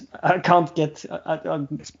can't get.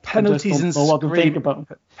 Penalties and what to think about.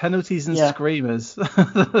 Penalties and screamers.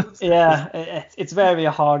 Yeah, it's very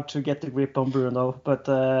hard to get the grip on Bruno, but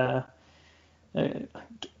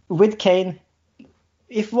with Kane,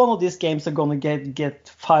 if one of these games are going to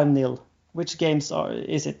get 5-0, which games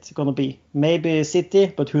is it going to be? Maybe City,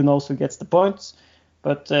 but who knows who gets the points.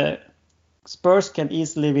 But Spurs can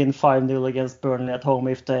easily win 5-0 against Burnley at home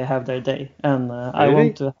if they have their day. And really? I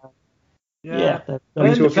want to have... Yeah. Are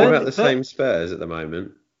we talking about the same Spurs at the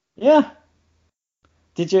moment? Yeah.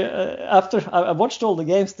 Did you after I watched all the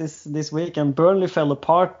games this week, and Burnley fell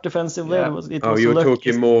apart defensively. Yeah. You were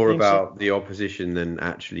talking more about the opposition than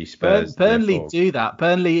actually Spurs. Burnley do that.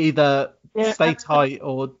 Burnley either stay tight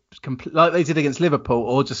or like they did against Liverpool,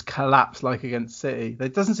 or just collapse like against City. There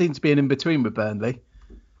doesn't seem to be an in between with Burnley.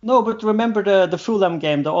 No, but remember the Fulham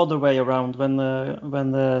game the other way around when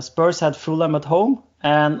the Spurs had Fulham at home,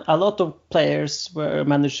 and a lot of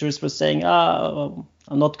managers were saying,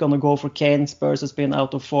 I'm not going to go for Kane. Spurs has been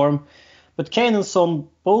out of form. But Kane and Son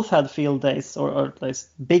both had field days or at least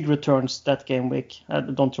big returns that game week. I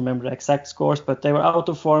don't remember the exact scores, but they were out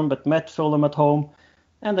of form, but met Fulham at home,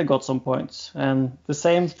 and they got some points. And the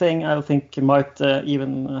same thing I think might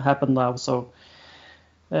even happen now. So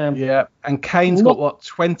and Kane's got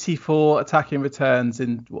 24 attacking returns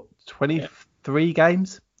in 23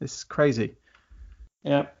 games. This is crazy.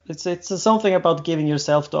 Yeah, it's something about giving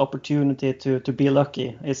yourself the opportunity to be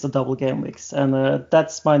lucky. It's the double game weeks, and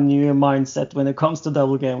that's my new mindset when it comes to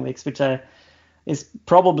double game weeks, which is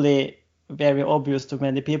probably very obvious to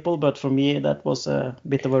many people, but for me that was a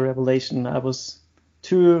bit of a revelation. I was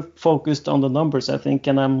too focused on the numbers, I think,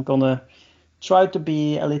 and I'm gonna try to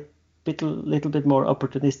be a little bit more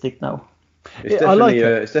opportunistic now.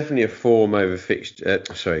 It's definitely a form over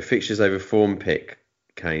fixtures over form pick,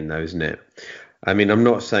 Kane, though, isn't it? I mean, I'm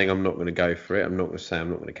not saying I'm not going to go for it. I'm not going to say I'm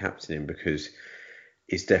not going to captain him, because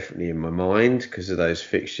it's definitely in my mind because of those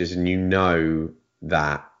fixtures, and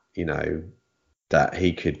that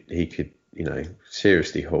he could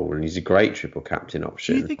seriously haul, and he's a great triple captain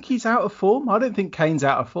option. Do you think he's out of form? I don't think Kane's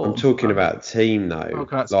out of form. I'm talking about team though. Talking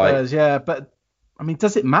about Spurs, yeah, but I mean,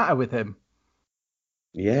 does it matter with him?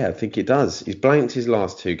 Yeah, I think it does. He's blanked his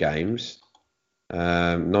last 2 games.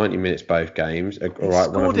 90 minutes both games. All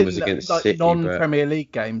right, one of them was against City. Non-Premier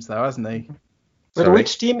League games though, hasn't he? But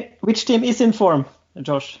which team is in form,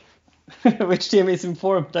 Josh? Which team is in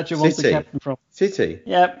form that you want the captain from? City.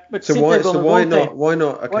 Yeah, but so City why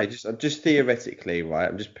not? Okay, just theoretically, right?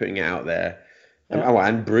 I'm just putting it out there. Yeah.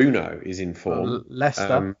 And Bruno is in form.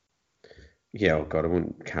 Leicester. Yeah, oh God, I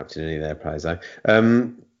wouldn't captain any of their players though.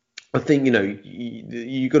 I think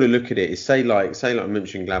you got to look at it. Say like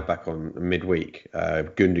Mönchengladbach on midweek.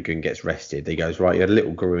 Gundogan gets rested. He goes, right, you had a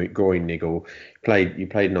little groin niggle. You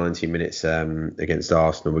played 90 minutes against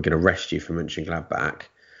Arsenal. We're going to rest you for Mönchengladbach,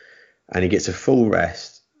 and he gets a full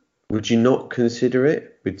rest. Would you not consider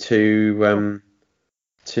it with two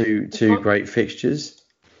great fixtures?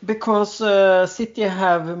 Because City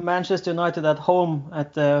have Manchester United at home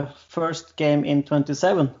at the first game in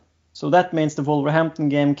 27. So that means the Wolverhampton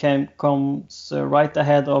game comes right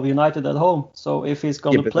ahead of United at home. So if he's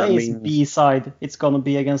going to play his B side, it's going to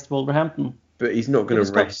be against Wolverhampton. But he's not going to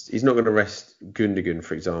rest. He's not going to rest Gundogan,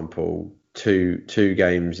 for example, two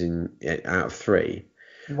games out of 3.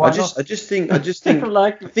 I just think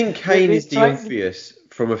like, I think Kane is the obvious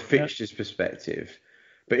from a fixtures perspective.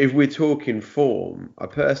 But if we're talking form, I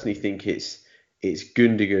personally think it's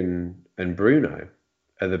Gundogan and Bruno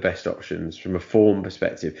are the best options from a form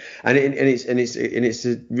perspective, and it's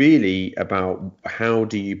really about how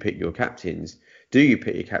do you pick your captains? Do you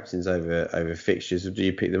pick your captains over fixtures, or do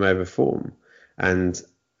you pick them over form? And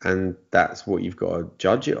that's what you've got to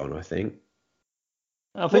judge it on, I think.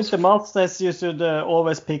 I think the math says you should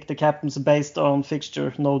always pick the captains based on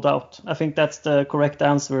fixture, no doubt. I think that's the correct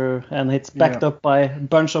answer, and it's backed up by a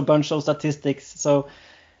bunch of statistics. So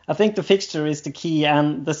I think the fixture is the key,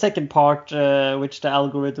 and the second part, which the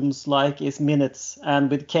algorithms like, is minutes.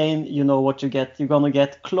 And with Kane, you know what you get. You're going to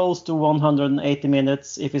get close to 180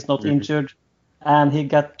 minutes if he's not injured, and he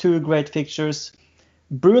got 2 great fixtures.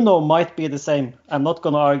 Bruno might be the same. I'm not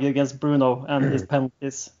going to argue against Bruno and his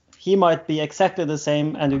penalties. He might be exactly the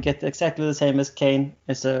same, and you get exactly the same as Kane.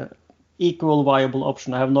 It's a equal viable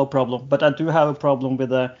option. I have no problem. But I do have a problem with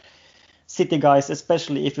the City guys,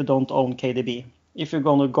 especially if you don't own KDB. If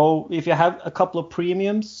you have a couple of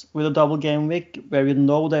premiums with a double game week where you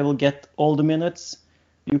know they will get all the minutes,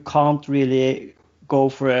 you can't really go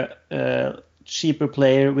for a cheaper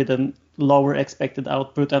player with a lower expected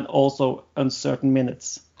output and also uncertain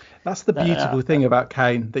minutes. That's the beautiful thing about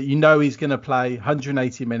Kane, that you know he's going to play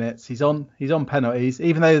 180 minutes. He's on penalties,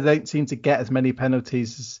 even though they don't seem to get as many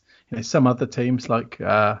penalties as some other teams like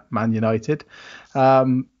Man United. I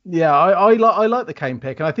like the Kane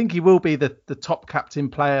pick, and I think he will be the top captain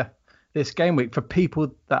player this game week for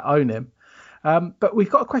people that own him. But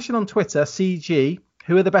we've got a question on Twitter, CG.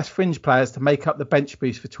 Who are the best fringe players to make up the bench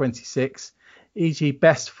boost for 26? E.g.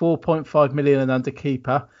 best 4.5 million and under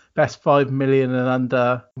keeper, best 5 million and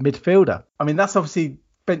under midfielder. I mean, that's obviously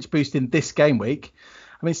bench boosting this game week.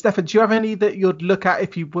 I mean, Stefan, do you have any that you'd look at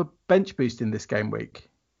if you were bench boosting this game week?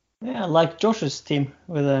 Yeah, like Josh's team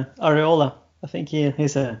with Areola. I think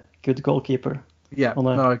he's a good goalkeeper. Yeah,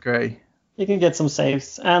 I agree. He can get some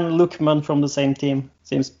saves. And Lookman from the same team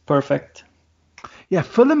seems perfect. Yeah,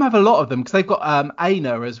 Fulham have a lot of them because they've got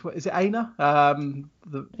Aina as well. Is it Aina? The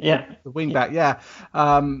wing back. Yeah.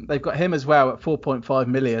 They've got him as well at 4.5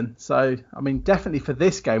 million. So, I mean, definitely for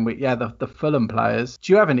this game week, the Fulham players.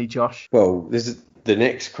 Do you have any, Josh? Well, this is the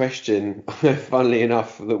next question, funnily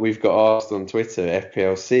enough, that we've got asked on Twitter,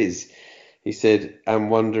 FPL Sis. He said, I'm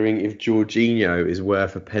wondering if Jorginho is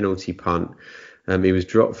worth a penalty punt. He was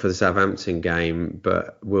dropped for the Southampton game,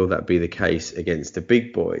 but will that be the case against the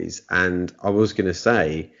big boys? And I was going to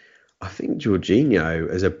say, I think Jorginho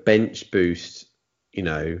as a bench boost,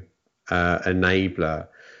 enabler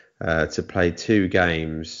to play 2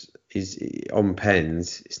 games is on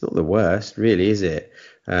pens. It's not the worst, really, is it?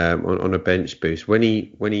 On a bench boost, when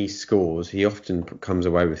he scores, he often comes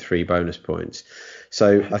away with 3 bonus points.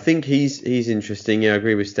 So I think he's interesting. Yeah, I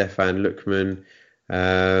agree with Stefan Lookman.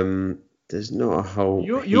 There's not a whole.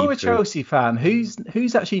 You're a Chelsea fan.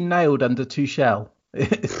 Who's actually nailed under Tuchel?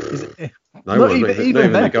 Not even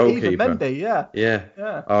the goalkeeper. Even Mendy,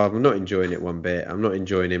 yeah. I'm not enjoying it one bit. I'm not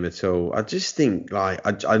enjoying him at all. I just think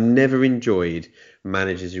I never enjoyed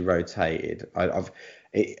managers who rotated.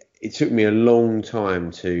 It took me a long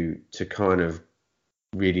time to kind of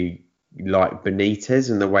really like Benitez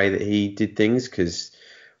and the way that he did things, because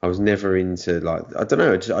I was never into, I don't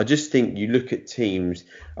know. I just think you look at teams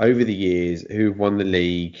over the years who've won the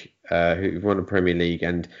league, who've won the Premier League,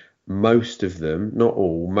 and most of them, not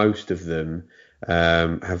all, most of them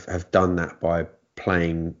have done that by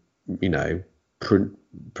playing,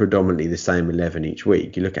 predominantly the same 11 each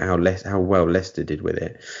week. You look at how well Leicester did with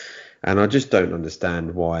it, and I just don't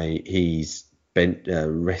understand why he's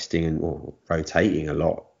resting and rotating a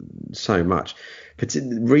lot so much. But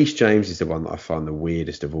Reece James is the one that I find the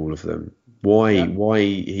weirdest of all of them. Why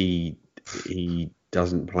he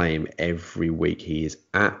doesn't play him every week? He is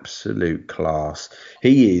absolute class.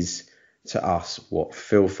 He is to us what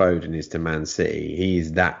Phil Foden is to Man City. He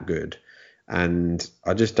is that good. And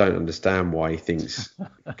I just don't understand why he thinks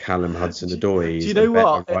Callum Hudson-Odoi is the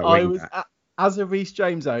better right wing back. As a Reece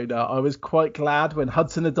James owner, I was quite glad when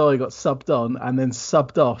Hudson-Odoi got subbed on and then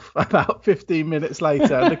subbed off about 15 minutes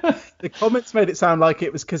later. The comments made it sound like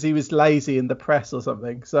it was because he was lazy in the press or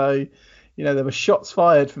something. So, there were shots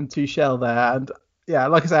fired from Tuchel there. And yeah,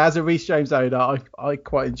 like I say, as a Reece James owner, I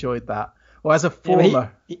quite enjoyed that. Or as a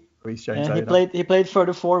former Reece James owner. He played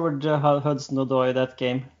further forward, Hudson-Odoi, that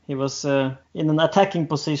game. He was in an attacking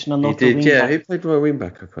position and not a wing back. He played right wing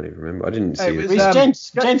back. I can't even remember. I didn't see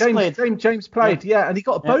it. James played. Yeah, and he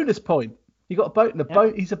got a bonus point. He got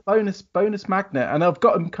he's a bonus magnet, and I've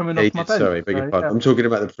got him coming off my bench. Sorry, beg your pardon. I'm talking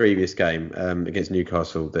about the previous game against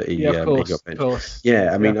Newcastle that he got benched. Of course.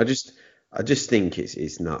 Yeah, I mean, I just think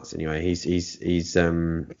it's nuts. Anyway, he's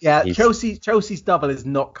Chelsea's double is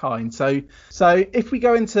not kind. So if we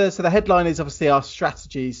go into the headline is obviously our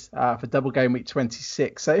strategies for double game week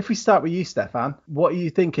 26. So if we start with you, Stefan, what are you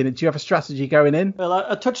thinking? Do you have a strategy going in? Well,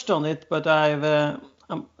 I touched on it, but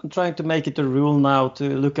I'm trying to make it a rule now to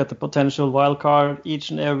look at the potential wildcard each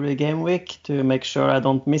and every game week to make sure I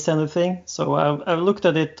don't miss anything. So I've looked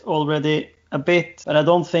at it already a bit, but I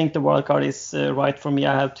don't think the wildcard is right for me.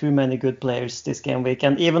 I have too many good players this game week,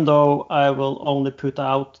 and even though I will only put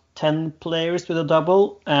out 10 players with a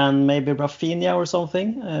double and maybe Rafinha or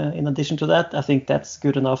something in addition to that, I think that's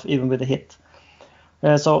good enough even with a hit.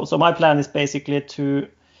 So my plan is basically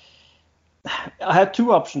I have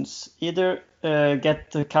two options. Either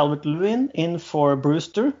get Calvert-Lewin in for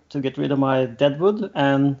Brewster to get rid of my Deadwood,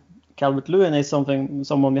 and Calvert-Lewin is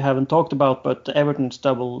someone we haven't talked about, but Everton's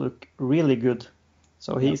double look really good.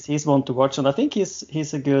 So he's one to watch, and I think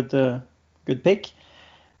he's a good pick.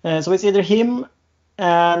 So it's either him,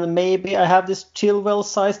 and maybe I have this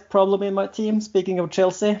Chilwell-sized problem in my team, speaking of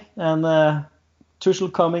Chelsea, and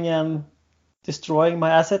Tuchel coming and destroying my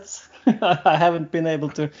assets. I haven't been able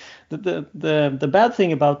to. The bad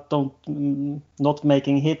thing about not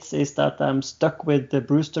making hits is that I'm stuck with the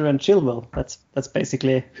Brewster and Chilwell. That's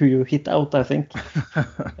basically who you hit out, I think.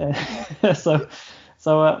 So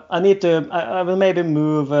I need to. I will maybe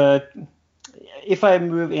move. If I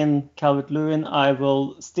move in Calvert-Lewin, I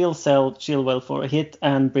will still sell Chilwell for a hit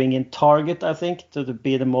and bring in Target, I think, to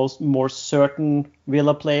be the more certain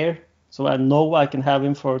Villa player. So I know I can have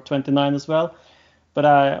him for 29 as well. But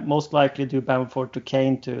I most likely do Bamford to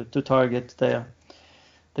Kane to target the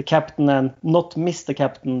captain and not miss the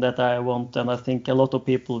captain that I want. And I think a lot of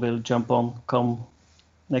people will jump on come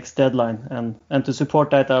next deadline. And to support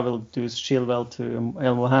that, I will do Chilwell to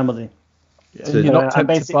El Mohammadi. So you're not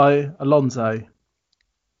tempted by Alonso?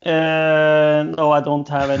 No, I don't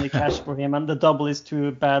have any cash for him, and the double is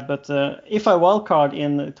too bad. But if I wildcard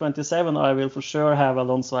in 27, I will for sure have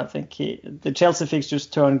Alonso. I think the Chelsea fixtures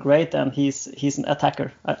turn great, and he's an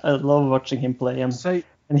attacker. I love watching him play,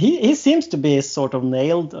 and he seems to be sort of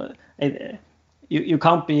nailed. You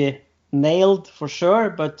can't be nailed for sure,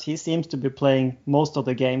 but he seems to be playing most of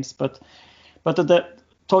the games. But the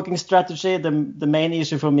talking strategy, the main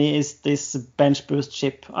issue for me is this bench boost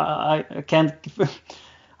chip. I can't.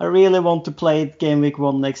 I really want to play it game week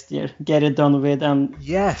 1 next year, get it done with, and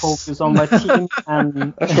focus on my team.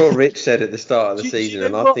 And that's what Rich said at the start of the season,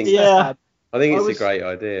 and I think it's a great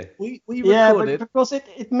idea. We recorded. But because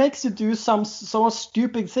it makes you do some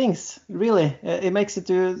stupid things. Really, it makes you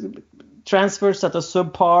do transfers at a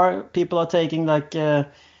subpar. People are taking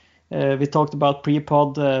we talked about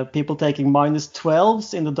pre-pod. People taking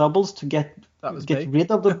 -12s in the doubles to get rid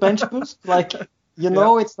of the bench boost.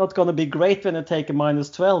 It's not going to be great when you take a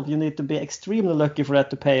 -12. You need to be extremely lucky for that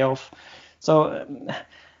to pay off. So,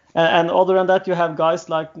 and other than that, you have guys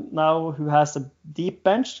like now who has a deep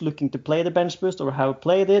bench looking to play the bench boost or have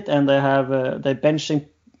played it, and they're benching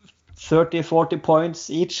 30, 40 points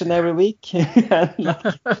each and every week.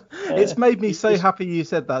 It's made me so happy you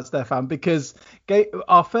said that, Stefan, because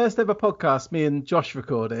our first ever podcast, me and Josh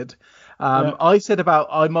recorded, I said about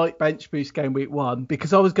I might bench boost game week 1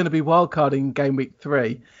 because I was going to be wildcarding game week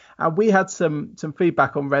 3. And we had some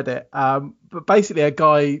feedback on Reddit. But basically, a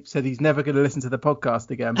guy said he's never going to listen to the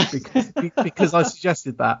podcast again because I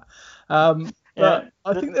suggested that. But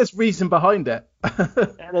I think there's reason behind it.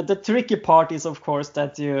 The tricky part is, of course,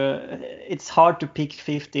 that it's hard to pick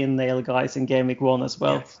 15 nail guys in Game Week 1 as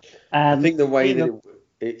well. Yes. And I think the way that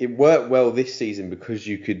it worked well this season because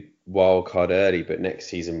you could wildcard early, but next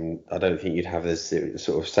season I don't think you'd have the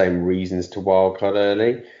sort of same reasons to wildcard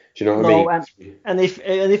early. Do you know what I mean? And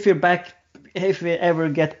if you're back, if we ever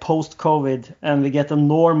get post-COVID and we get a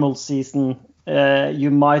normal season,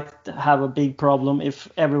 you might have a big problem if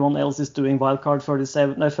everyone else is doing wildcard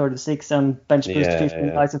 36 and bench boost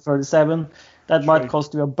 15 guys at 37. That might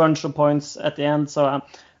cost you a bunch of points at the end. So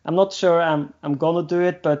I'm not sure I'm gonna do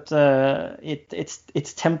it, but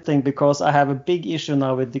it's tempting because I have a big issue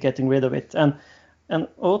now with getting rid of it. And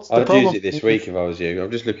what's the problem? I'd use it this week if I was you.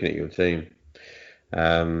 I'm just looking at your team.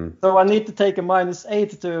 So I need to take a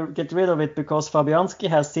 -8 to get rid of it because Fabianski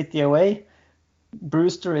has City away.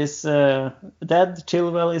 Brewster is dead.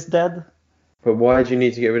 Chilwell is dead. But why do you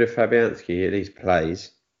need to get rid of Fabianski? He at least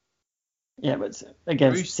plays. Yeah, but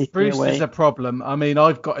against City Brewster's away. a problem. I mean,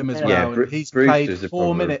 I've got him as well. And he's played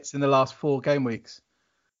 4 minutes in the last 4 game weeks.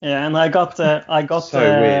 Yeah, and I got so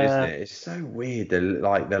weird, isn't it? It's so weird.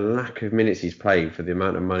 The lack of minutes he's played for the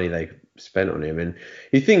amount of money they spent on him, and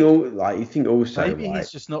you think also maybe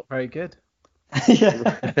he's just not very good.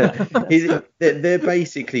 They're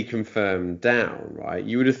basically confirmed down, right?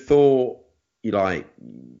 You would have thought,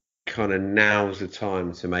 kind of now's the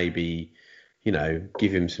time to maybe,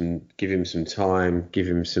 give him some time, give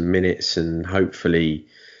him some minutes, and hopefully,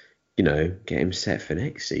 get him set for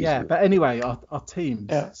next season. Yeah, but anyway, our teams.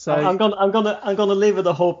 Yeah. So I'm gonna live with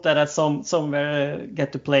the hope that at somewhere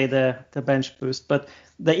get to play the bench boost. But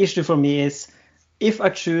the issue for me is if I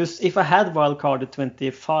had wildcard at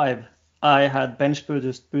 25. I had bench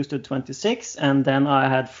boosted 26, and then I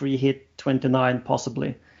had free hit 29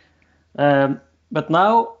 possibly. But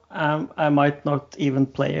now I might not even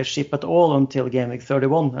play a ship at all until game week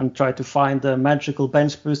 31 and try to find a magical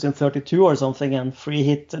bench boost in 32 or something and free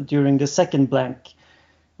hit during the second blank.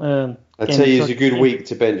 I tell you, it's a good week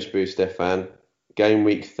to bench boost, Stefan. Game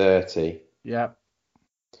week 30. Yeah.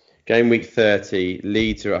 Game week 30.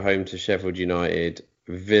 Leeds are at home to Sheffield United.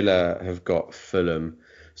 Villa have got Fulham.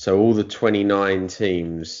 So all the 29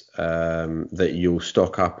 teams that you'll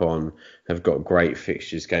stock up on have got great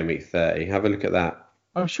fixtures game week 30. Have a look at that.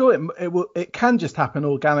 I'm sure it can just happen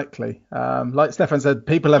organically. Like Stefan said,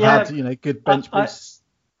 people have had good bench boosts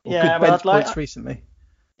good bench points recently.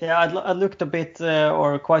 Yeah, I looked a bit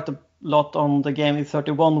or quite a lot on the game week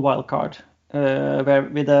 31 wildcard. Where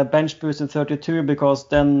with a bench boost in 32 because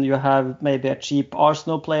then you have maybe a cheap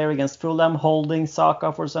Arsenal player against Fulham holding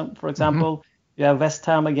Saka for example. Mm-hmm. You have West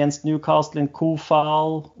Ham against Newcastle in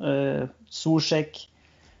Koufal, Soucek.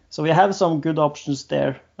 So we have some good options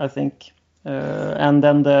there, I think. And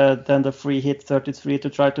then the free hit 33 to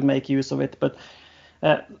try to make use of it. But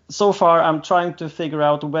so far I'm trying to figure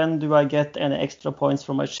out when do I get any extra points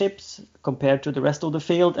from my chips compared to the rest of the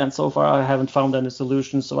field. And so far I haven't found any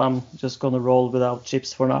solution. So I'm just going to roll without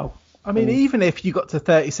chips for now. I mean, even if you got to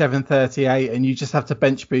 37, 38 and you just have to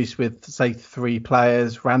bench boost with, say, 3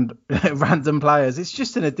 players, random players, it's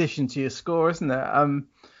just an addition to your score, isn't it?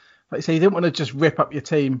 Like you say, you didn't want to just rip up your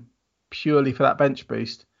team purely for that bench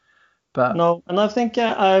boost. But no, and I think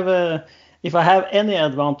if I have any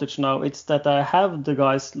advantage now, it's that I have the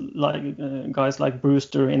guys like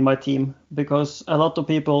Brewster in my team because a lot of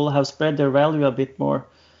people have spread their value a bit more.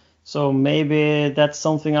 So maybe that's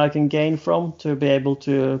something I can gain from to be able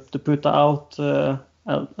to put out a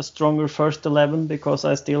stronger first 11 because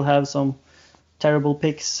I still have some terrible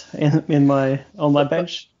picks on my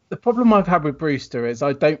bench. The problem I've had with Brewster is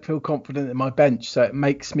I don't feel confident in my bench, so it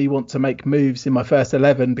makes me want to make moves in my first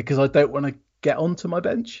 11 because I don't want to get onto my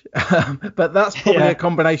bench. But that's probably a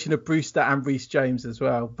combination of Brewster and Reece James as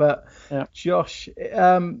well. But Josh,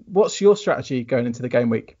 what's your strategy going into the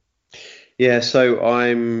game week? Yeah, so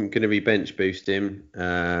I'm going to be bench boosting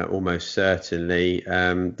almost certainly.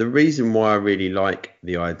 The reason why I really like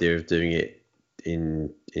the idea of doing it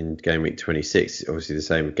in game week 26, obviously the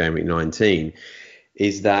same with game week 19,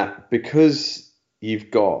 is that because you've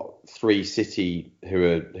got 3 City who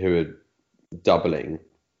are doubling,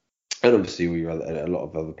 and obviously we have a lot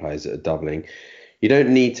of other players that are doubling, you don't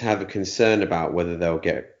need to have a concern about whether they'll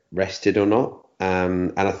get rested or not.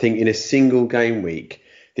 And I think in a single game week,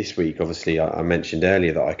 this week, obviously, I mentioned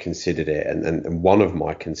earlier that I considered it, and one of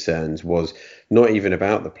my concerns was not even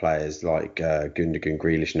about the players like Gundogan,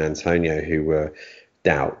 Grealish and Antonio who were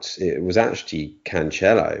doubts. It was actually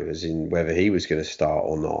Cancelo, as in whether he was going to start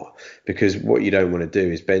or not. Because what you don't want to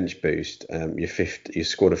do is bench boost your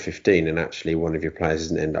squad of 15, and actually one of your players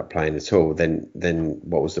doesn't end up playing at all. Then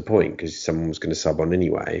what was the point? Because someone was going to sub on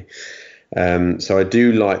anyway. So I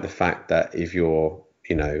do like the fact that if you're,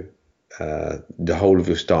 the whole of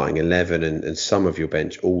your starting 11 and some of your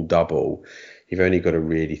bench all double, you've only got to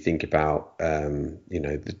really think about,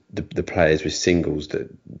 the players with singles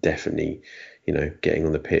that definitely, getting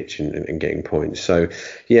on the pitch and getting points. So,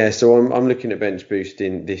 so I'm looking at bench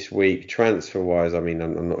boosting this week. Transfer wise, I mean,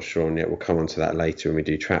 I'm not sure on yet. We'll come on to that later when we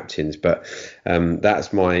do trap tins. But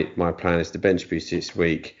that's my plan, is to bench boost this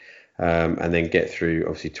week. And then get through,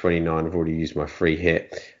 obviously, 29. I've already used my free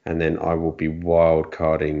hit. And then I will be wild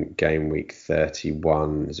carding game week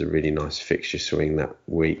 31. There's a really nice fixture swing that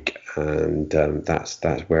week. And that's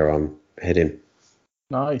where I'm heading.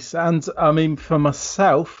 Nice. And I mean, for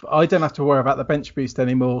myself, I don't have to worry about the bench boost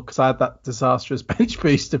anymore because I had that disastrous bench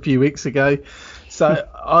boost a few weeks ago. So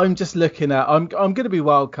I'm just looking at, I'm going to be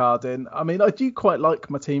wild carding. I mean, I do quite like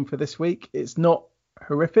my team for this week. It's not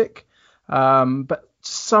horrific, but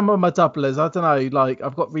some of my doublers, I don't know, like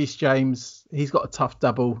I've got Reece James. He's got a tough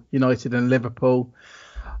double, United and Liverpool.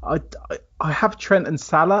 I have Trent and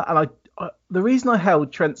Salah, and the reason I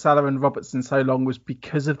held Trent, Salah and Robertson so long was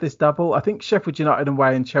because of this double. I think Sheffield United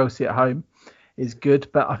away and Chelsea at home is good,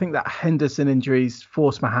 but I think that Henderson injuries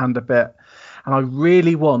forced my hand a bit, and I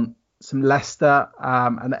really want some Leicester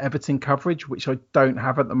and Everton coverage, which I don't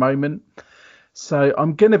have at the moment. So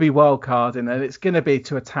I'm going to be wildcarding, and it's going to be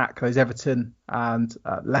to attack those Everton and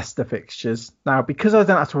Leicester fixtures. Now, because I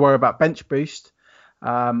don't have to worry about bench boost,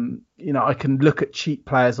 I can look at cheap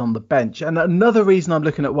players on the bench. And another reason I'm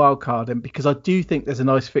looking at wildcarding, because I do think there's a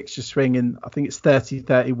nice fixture swing in, I think it's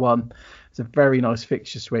 30-31. It's a very nice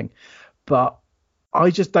fixture swing. But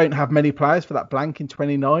I just don't have many players for that blank in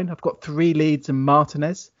 29. I've got 3 Leeds and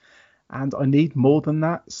Martinez, and I need more than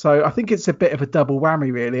that. So I think it's a bit of a double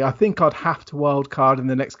whammy, really. I think I'd have to wildcard in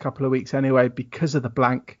the next couple of weeks anyway because of the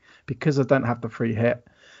blank, because I don't have the free hit.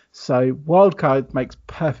 So wildcard makes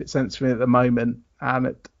perfect sense for me at the moment.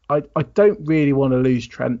 And I don't really want to lose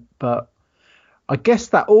Trent, but I guess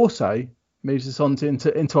that also moves us on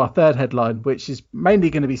into our third headline, which is mainly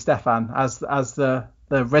going to be Stefan as the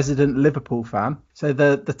resident Liverpool fan. So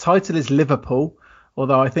the title is Liverpool,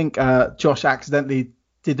 although I think Josh accidentally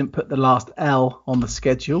didn't put the last L on the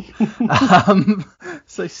schedule.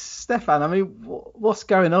 So Stefan, I mean, what's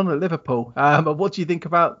going on at Liverpool? What do you think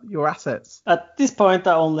about your assets? At this point,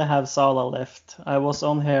 I only have Salah left. I was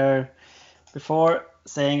on here before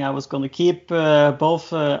saying I was going to keep both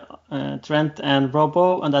Trent and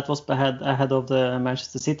Robbo, and that was ahead of the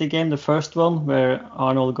Manchester City game, the first one where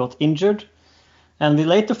Arnold got injured. And we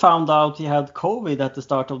later found out he had COVID at the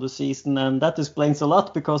start of the season, and that explains a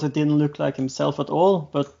lot because it didn't look like himself at all.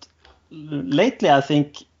 But lately, I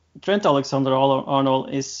think Trent Alexander-Arnold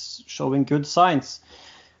is showing good signs.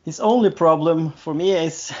 His only problem for me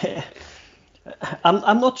is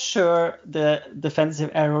I'm not sure the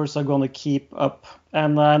defensive errors are going to keep up.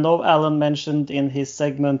 And I know Alan mentioned in his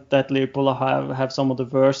segment that Liverpool have some of the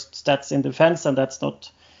worst stats in defense, and that's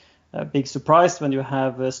not a big surprise when you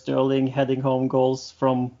have Sterling heading home goals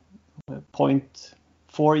from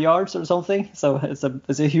 0.4 yards or something. So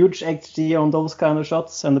it's a huge XG on those kind of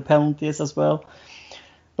shots and the penalties as well.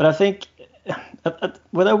 But I think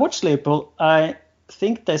when I watch Liverpool, I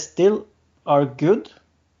think they still are good.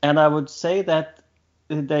 And I would say that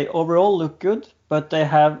they overall look good, but they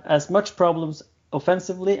have as much problems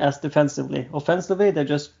offensively as defensively. Offensively, they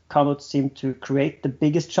just cannot seem to create the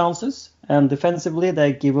biggest chances. And defensively,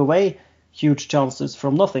 they give away huge chances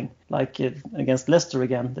from nothing. Like against Leicester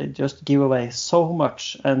again, they just give away so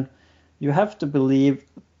much. And you have to believe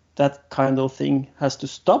that kind of thing has to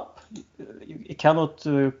stop. It cannot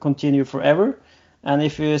continue forever. And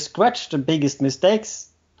if you scratch the biggest mistakes,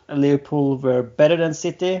 Liverpool were better than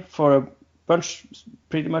City for a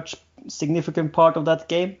pretty much significant part of that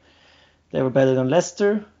game. They were better than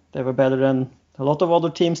Leicester. They were better than a lot of other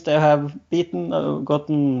teams they have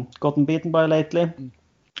gotten beaten by lately.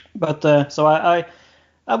 But so I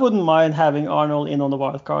wouldn't mind having Arnold in on the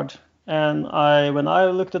wild card. And when I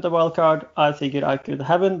looked at the wild card, I figured I could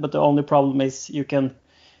have him. But the only problem is you can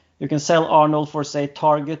sell Arnold for, say,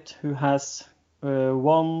 Target, who has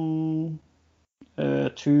 2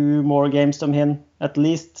 more games than him, at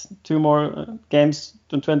least 2 more games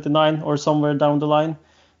than 29 or somewhere down the line.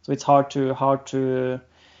 So it's hard to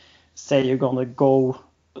say you're gonna go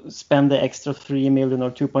spend the extra 3 million or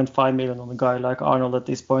 2.5 million on a guy like Arnold at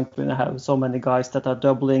this point when you have so many guys that are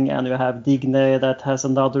doubling, and you have Digne that has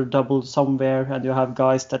another double somewhere, and you have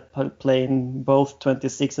guys that play in both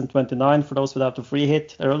 26 and 29 for those without a free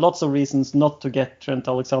hit. There are lots of reasons not to get Trent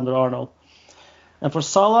Alexander-Arnold. And for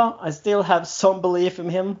Salah, I still have some belief in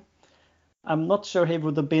him. I'm not sure he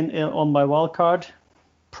would have been on my wild card.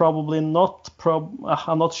 Probably not.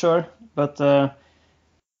 I'm not sure, but the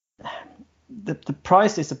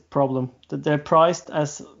price is a problem. They're priced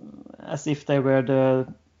as if they were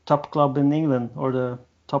the top club in England or the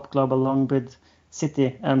top club along with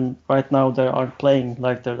City, and right now they aren't playing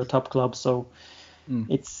like they're the top club, so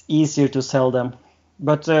it's easier to sell them.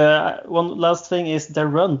 But one last thing is their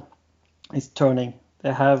run is turning.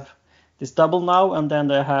 They have this double now, and then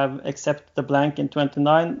they have, except the blank in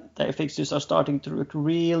 29, their fixtures are starting to look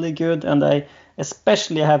really good, and they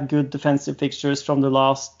especially have good defensive fixtures in the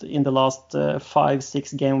last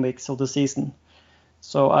 5-6 game weeks of the season.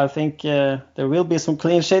 So I think there will be some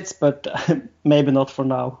clean sheets, but maybe not for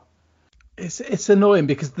now. It's annoying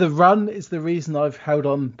because the run is the reason I've held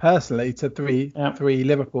on personally to three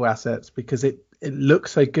Liverpool assets, because it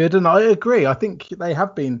looks so good, and I agree. I think they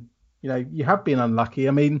have been, you have been unlucky.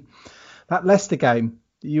 I mean, that Leicester game,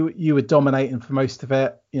 you were dominating for most of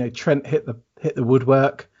it. Trent hit the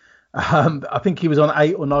woodwork. I think he was on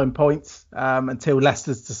 8 or 9 points until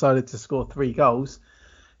Leicester's decided to score 3 goals.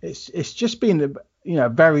 It's just been a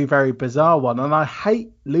very, very bizarre one, and I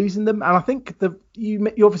hate losing them. And I think you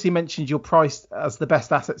obviously mentioned you're priced as the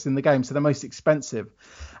best assets in the game, so the most expensive,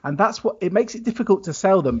 and that's what it makes it difficult to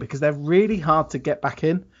sell them, because they're really hard to get back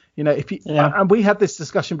in. And we had this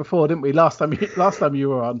discussion before, didn't we? Last time you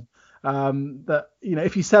were on. That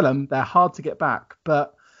if you sell them, they're hard to get back.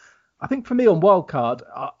 But I think for me on wildcard,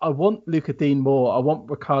 I want Lucas Digne more. I want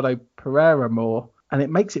Ricardo Pereira more, and it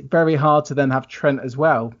makes it very hard to then have Trent as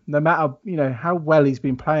well. No matter how well he's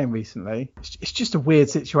been playing recently, it's just a weird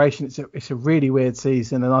situation. It's a really weird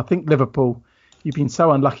season, and I think Liverpool, you've been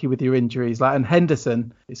so unlucky with your injuries. And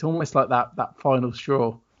Henderson, it's almost like that final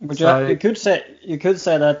straw. But you could say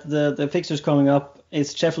that the fixtures coming up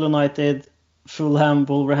is Sheffield United, Fulham,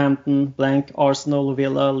 Wolverhampton, blank, Arsenal,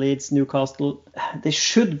 Villa, Leeds, Newcastle. They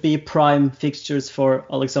should be prime fixtures for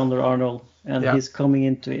Alexander-Arnold, and he's coming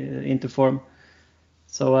into form.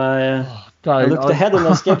 So I looked ahead on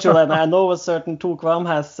the schedule, and I know a certain Tukvam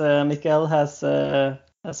Mikael has a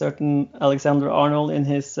certain Alexander-Arnold in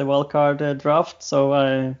his wildcard draft. So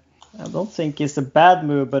I don't think it's a bad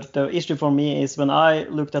move, but the issue for me is when I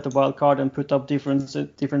looked at the wild card and put up different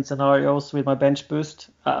scenarios with my bench boost,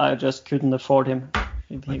 I just couldn't afford him.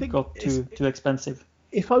 He got too expensive.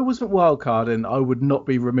 If I wasn't wildcarding, I would not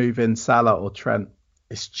be removing Salah or Trent.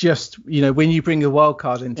 It's just, when you bring a wild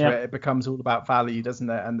card into it becomes all about value, doesn't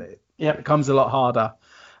it? And it becomes a lot harder.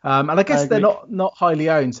 And I guess they're not highly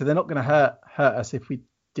owned, so they're not going to hurt us if we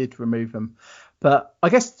did remove them. But I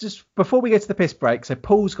guess just before we get to the piss break, so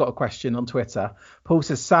Paul's got a question on Twitter. Paul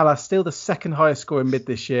says Salah still the second highest scoring mid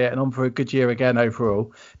this year and on for a good year again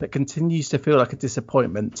overall, but continues to feel like a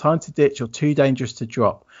disappointment. Time to ditch or too dangerous to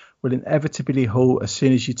drop. Will inevitably halt as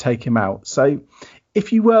soon as you take him out. So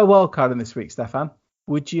if you were wildcarding this week, Stefan,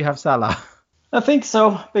 would you have Salah? I think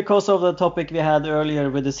so, because of the topic we had earlier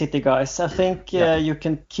with the City guys. I think you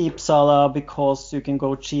can keep Salah because you can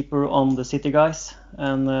go cheaper on the City guys,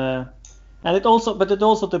 and it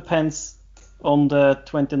also depends on the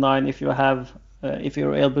 29 if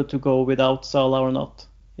you're able to go without Salah or not.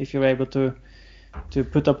 If you're able to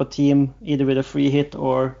put up a team either with a free hit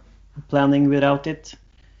or planning without it.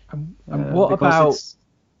 And what about?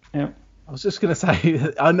 I was just going to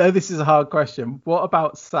say, I know this is a hard question. What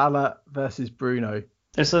about Salah versus Bruno?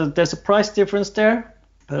 There's a price difference there,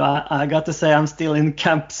 but I got to say I'm still in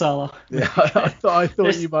camp Salah. Yeah, I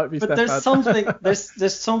thought you might be. But there's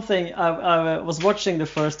something. I was watching the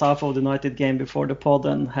first half of the United game before the pod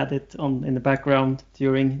and had it on in the background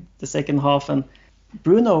during the second half, and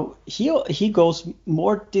Bruno he goes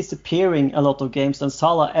more disappearing a lot of games than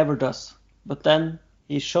Salah ever does, but then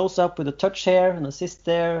he shows up with a touch here, an assist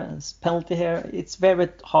there, a penalty here. It's very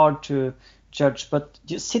hard to judge. But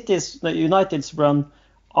United's run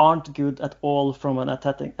aren't good at all from an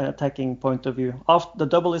attacking point of view. After the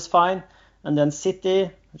double is fine, and then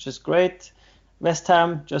City, which is great. West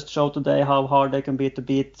Ham just showed today how hard they can be to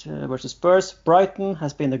beat versus Spurs. Brighton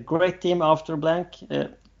has been a great team after blank.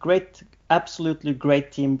 Absolutely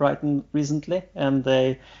great team Brighton recently, and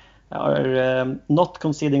they are not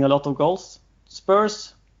conceding a lot of goals.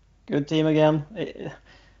 Spurs, good team again.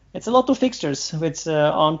 It's a lot of fixtures which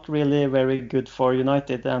aren't really very good for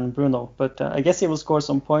United and Bruno. But I guess he will score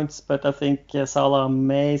some points. But I think Salah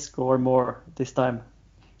may score more this time.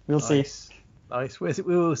 We'll see. Nice. We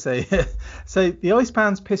will see. So the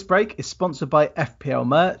Iceman's Piss Break is sponsored by FPL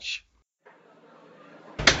Merch.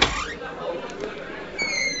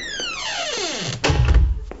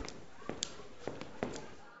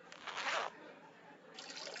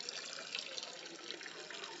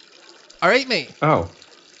 All right, mate. Oh,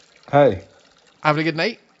 hey. Having a good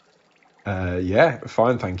night? Yeah,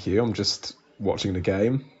 fine, thank you. I'm just watching the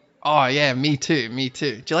game. Oh, yeah, me too.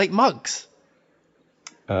 Do you like mugs?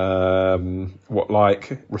 What,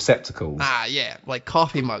 like receptacles? Ah, yeah, like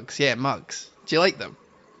coffee mugs. Yeah, mugs. Do you like them?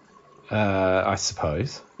 I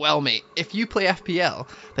suppose. Well, mate, if you play FPL,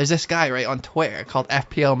 there's this guy right on Twitter called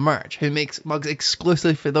FPL Merch who makes mugs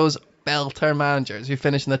exclusively for those belter managers who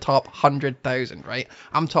finish in the top 100,000, right?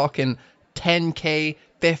 I'm talking 10k,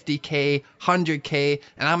 50k, 100k,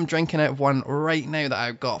 and I'm drinking out of one right now that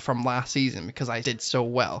I got from last season because I did so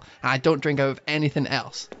well, and I don't drink out of anything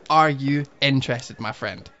else. Are you interested, my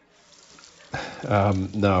friend?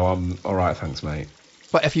 No, I'm alright, thanks, mate.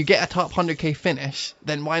 But if you get a top 100k finish,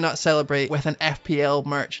 then why not celebrate with an FPL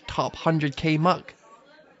Merch top 100k mug?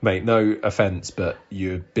 Mate, no offence, but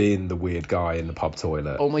you're being the weird guy in the pub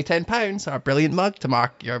toilet. Only £10, our brilliant mug to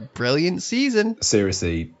mark your brilliant season.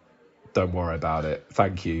 Seriously, don't worry about it.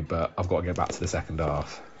 Thank you, but I've got to get back to the second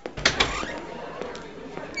half.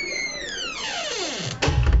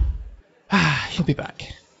 He'll be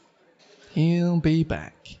back. He'll be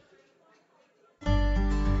back.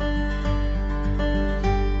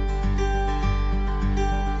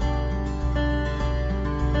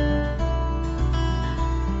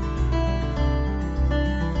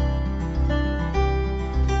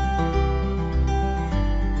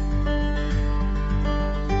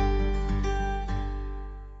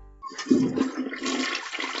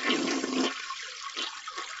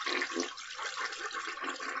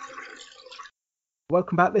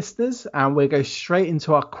 Welcome back, listeners, and we'll go straight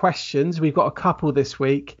into our questions. We've got a couple this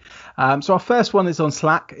week. So our first one is on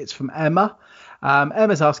Slack. It's from Emma.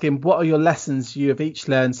 Emma's asking, what are your lessons you have each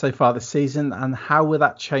learned so far this season, and how will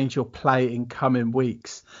that change your play in coming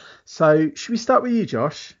weeks? So should we start with you,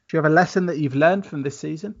 Josh? Do you have a lesson that you've learned from this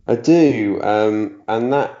season? I do,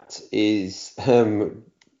 and that is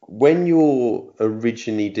when you're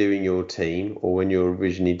originally doing your team, or when you're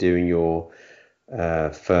originally doing your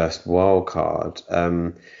first wild card,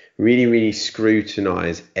 really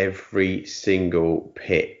scrutinize every single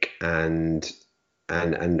pick and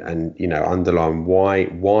underline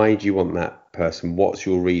why do you want that person, what's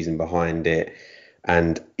your reason behind it,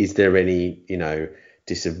 and is there any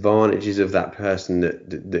disadvantages of that person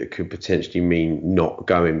that could potentially mean not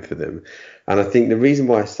going for them. And I think the reason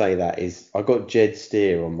why I say that is I got Jed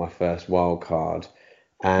Steer on my first wild card,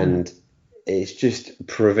 and it's just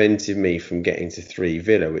prevented me from getting to 3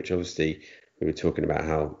 Villa, which obviously we were talking about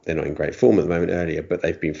how they're not in great form at the moment earlier, but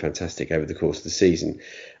they've been fantastic over the course of the season.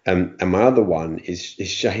 And my other one is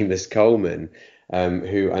Seamus Coleman,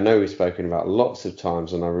 who I know we've spoken about lots of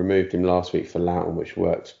times, and I removed him last week for Loughton, which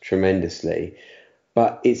worked tremendously.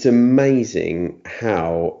 But it's amazing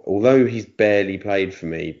how, although he's barely played for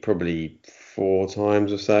me, probably 4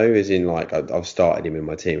 times or so, as in like I've started him in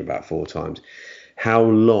my team about 4 times, how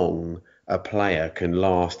long a player can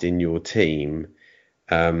last in your team,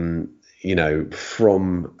 from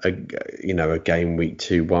a game week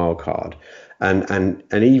 2 wildcard. And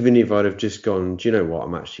even if I'd have just gone, do you know what,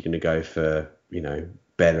 I'm actually going to go for,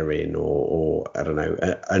 Bellerin or I don't know,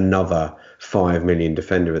 another 5 million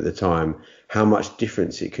defender at the time, how much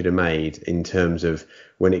difference it could have made in terms of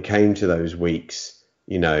when it came to those weeks,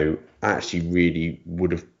 actually really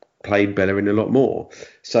would have played Bellerin a lot more.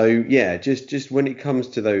 So yeah, just when it comes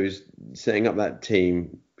to those setting up that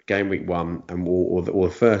team game week 1 and or the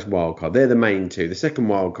first wild card, they're the main 2. The second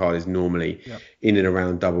wild card is normally in and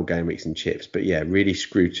around double game weeks and chips, but yeah, really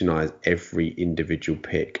scrutinize every individual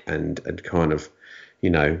pick and kind of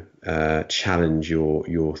challenge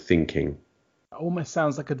your thinking. Almost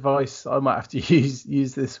sounds like advice I might have to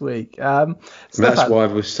use this week. That's why I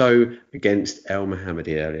was so against El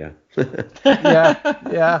Mohammadi earlier.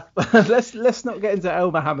 yeah. let's not get into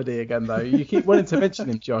El Mohammadi again, though. You keep wanting to mention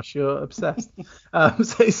him, Josh. You're obsessed.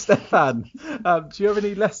 So Stefan, do you have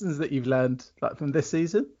any lessons that you've learned from this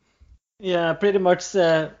season? Yeah, pretty much.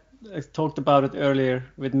 I talked about it earlier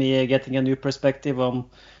with me getting a new perspective on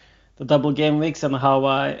the double game weeks and how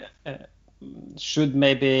I should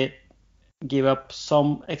maybe give up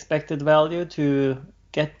some expected value to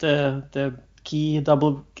get the key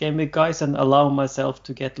double game week guys and allow myself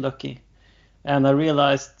to get lucky. And I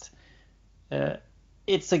realized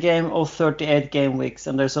it's a game of 38 game weeks,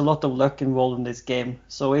 and there's a lot of luck involved in this game.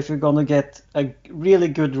 So if you're going to get a really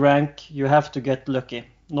good rank, you have to get lucky,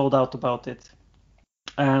 no doubt about it.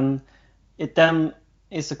 And it then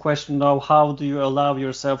is a question of how do you allow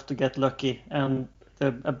yourself to get lucky, and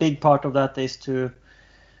a big part of that is to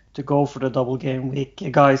go for the double game week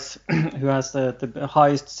guys who has the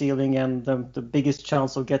highest ceiling and the biggest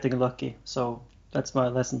chance of getting lucky. So that's my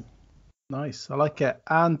lesson. Nice, I like it.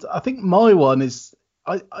 And I think my one is,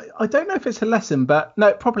 I don't know if it's a lesson, but no,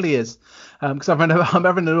 it probably is, because I'm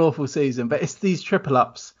having an awful season, but it's these triple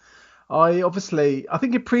ups. I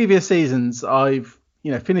think in previous seasons I've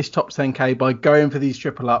finished top 10k by going for these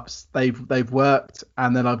triple ups. They've worked,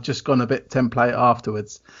 and then I've just gone a bit template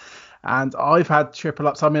afterwards. And I've had triple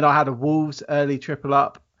ups. I mean, I had a Wolves early triple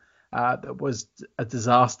up that was a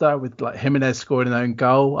disaster with like Jimenez scoring an own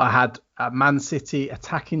goal. I had a Man City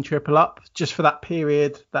attacking triple up just for that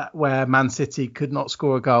period where Man City could not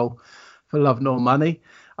score a goal for love nor money.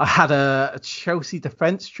 I had a Chelsea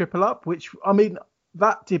defence triple up, which, I mean,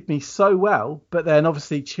 that did me so well. But then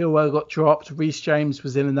obviously Chilwell got dropped, Reece James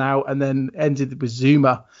was in and out, and then ended with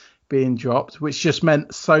Zuma being dropped, which just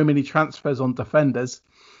meant so many transfers on defenders,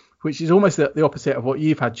 which is almost the opposite of what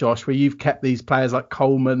you've had, Josh, where you've kept these players like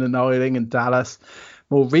Coleman and Eiling and Dallas.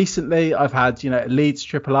 More recently, I've had, a Leeds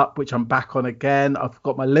triple up, which I'm back on again. I've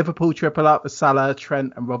got my Liverpool triple up with Salah,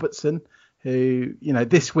 Trent and Robertson, who,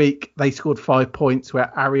 this week they scored 5 points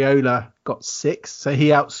where Areola got 6. So he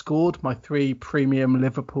outscored my 3 premium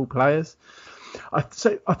Liverpool players.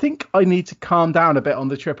 So I think I need to calm down a bit on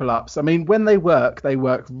the triple ups. I mean, when they work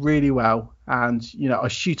really well. And, I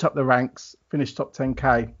shoot up the ranks, finish top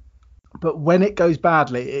 10k. But when it goes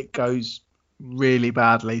badly, it goes really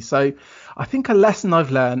badly. So I think a lesson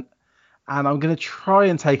I've learned, and I'm going to try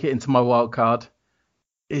and take it into my wild card,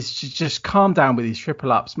 is to just calm down with these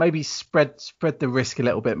triple ups. Maybe spread the risk a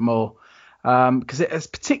little bit more, because it's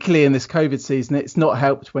particularly in this COVID season, it's not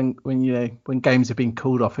helped when games have been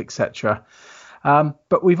called off, etc.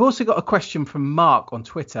 But we've also got a question from Mark on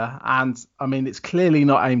Twitter, and I mean, it's clearly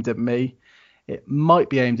not aimed at me. It might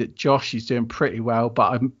be aimed at Josh. He's doing pretty well,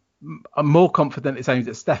 but I'm more confident it's aimed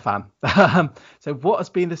at Stefan. So what has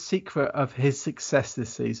been the secret of his success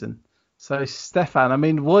this season? So Stefan, I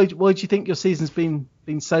mean, why do you think your season's been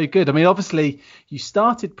so good? I mean, obviously you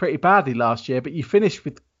started pretty badly last year, but you finished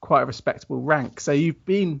with quite a respectable rank. So you've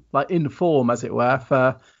been like in form, as it were,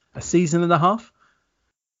 for a season and a half.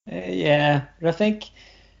 Yeah, I think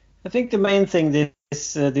the main thing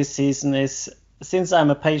this season is, since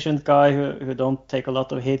I'm a patient guy who don't take a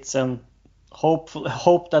lot of hits and hope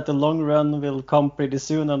that the long run will come pretty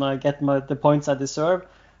soon and I get the points I deserve.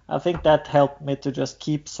 I think that helped me to just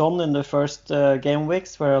keep Son in the first game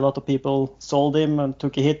weeks, where a lot of people sold him and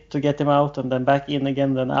took a hit to get him out and then back in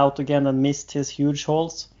again, then out again, and missed his huge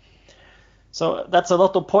hauls. So that's a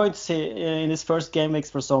lot of points in his first game weeks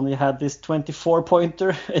for Son. He had this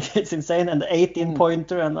 24-pointer, it's insane, and the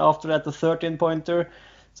 18-pointer, and after that the 13-pointer.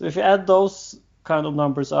 So if you add those kind of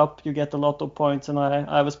numbers up, you get a lot of points, and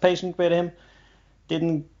I was patient with him.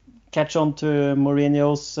 Didn't catch on to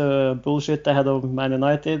Mourinho's bullshit ahead of Man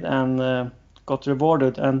United, and got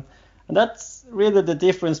rewarded. And that's really the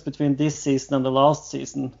difference between this season and the last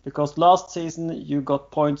season, because last season you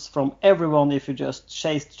got points from everyone if you just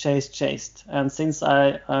chased. And since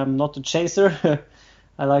I'm not a chaser,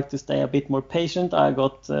 I like to stay a bit more patient. I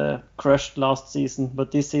got crushed last season,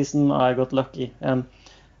 but this season I got lucky. And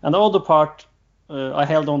the other part, I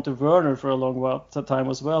held on to Werner for a long time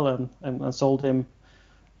as well, and sold him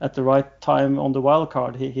at the right time on the wild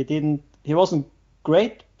card. He wasn't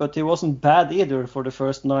great, but he wasn't bad either for the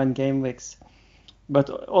first 9 game weeks. But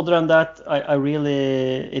other than that, I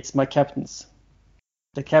really, it's my captains.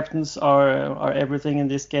 The captains are everything in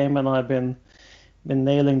this game, and I've been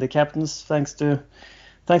nailing the captains thanks to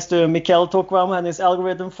Mikkel Tokvam and his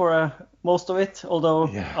algorithm for most of it. Although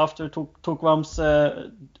after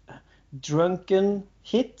Tokvam's drunken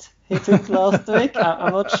hit he took last week,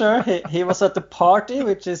 I'm not sure. He was at the party,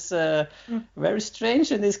 which is very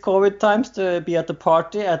strange in these COVID times to be at the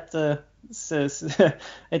party at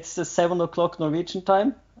it's 7 o'clock Norwegian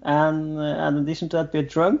time, and in addition to that, be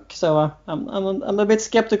drunk. So I'm a bit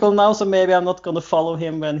skeptical now. So maybe I'm not going to follow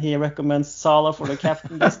him when he recommends Salah for the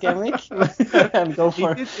captain this game week. And go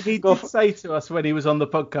for. He did say to us when he was on the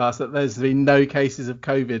podcast that there's been no cases of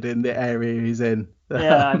COVID in the area he's in.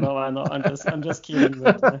 Yeah, I know. I'm just kidding.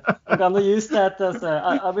 But, I'm gonna use that as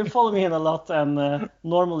I've been following him a lot, and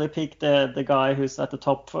normally pick the guy who's at the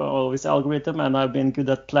top of his algorithm, and I've been good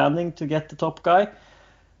at planning to get the top guy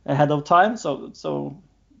ahead of time. So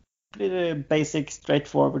pretty basic,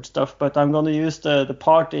 straightforward stuff. But I'm gonna use the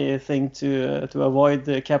party thing to avoid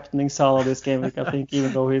captaining Salah this game week, I think,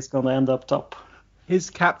 even though he's gonna end up top. His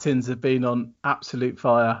captains have been on absolute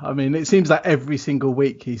fire. I mean, it seems like every single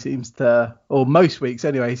week he seems to, or most weeks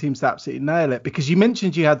anyway, he seems to absolutely nail it. Because you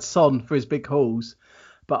mentioned you had Son for his big hauls,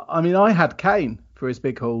 but I mean, I had Kane for his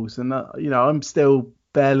big hauls, and I'm still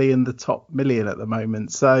barely in the top million at the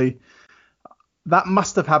moment. So that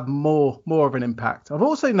must have had more of an impact. I've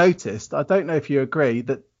also noticed, I don't know if you agree,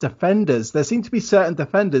 that defenders, there seem to be certain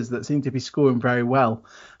defenders that seem to be scoring very well,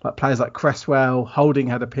 like players like Cresswell. Holding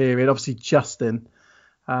had a period, obviously Justin.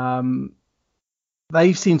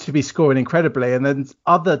 They seem to be scoring incredibly, and then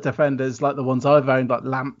other defenders like the ones I've owned, like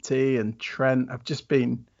Lamptey and Trent, have just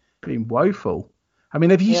been woeful. I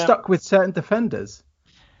mean, have you stuck with certain defenders?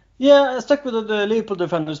 Yeah, I stuck with the Liverpool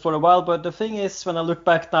defenders for a while, but the thing is, when I look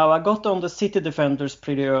back now, I got on the City defenders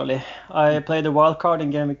pretty early. I played a wild card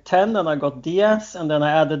in game week 10, and I got Diaz, and then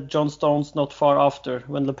I added John Stones not far after,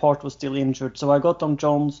 when Laporte was still injured. So I got on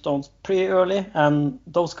John Stones pretty early, and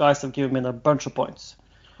those guys have given me a bunch of points.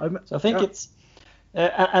 So I think it's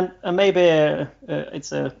and maybe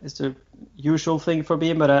it's a usual thing for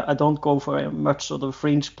me, but I don't go for much sort of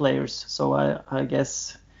fringe players. So I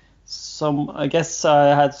guess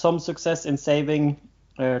I had some success in saving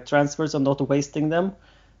transfers and not wasting them.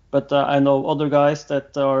 But I know other guys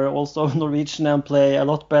that are also Norwegian and play a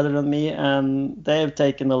lot better than me, and they've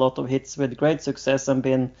taken a lot of hits with great success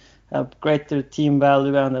and have greater team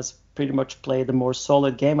value and has pretty much played a more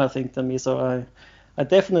solid game, I think, than me. So I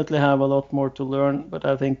definitely have a lot more to learn, but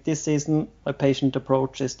I think this season my patient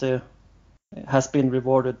approach has been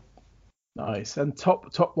rewarded. Nice. And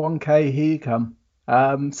top 1K, here you come.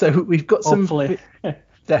 So we've got some Hopefully.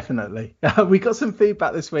 Definitely. We got some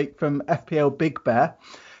feedback this week from FPL Big Bear.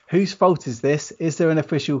 Whose fault is this? Is there an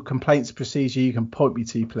official complaints procedure you can point me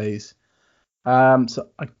to, please? So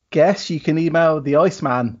I guess you can email the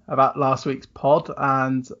Iceman about last week's pod,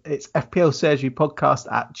 and it's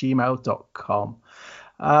fplsurgerypodcast@gmail.com.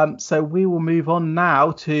 So we will move on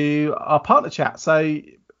now to our partner chat. So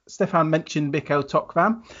Stefan mentioned Mikhail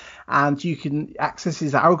Tokvan, and you can access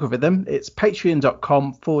his algorithm. It's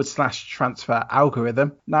patreon.com/transfer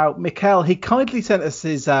algorithm. Now, Mikhail, he kindly sent us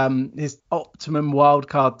his optimum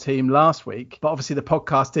wildcard team last week, but obviously the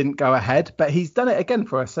podcast didn't go ahead, but he's done it again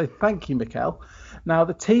for us. So thank you, Mikhail. Now,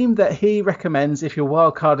 the team that he recommends if you're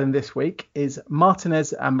wildcarding this week is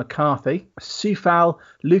Martinez and McCarthy, Soufal,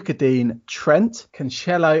 Luca Dean, Trent,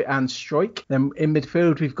 Cancelo and Struijk. Then in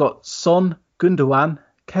midfield, we've got Son, Gundogan,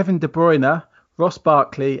 Kevin De Bruyne, Ross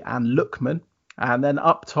Barkley and Lookman. And then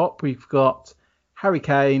up top, we've got Harry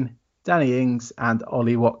Kane, Danny Ings and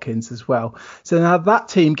Ollie Watkins as well. So now that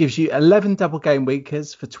team gives you 11 double game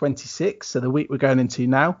weekers for 26. So the week we're going into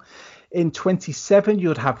now. In 27,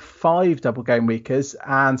 you'd have 5 double game weekers,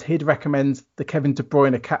 and he'd recommend the Kevin De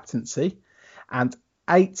Bruyne captaincy, and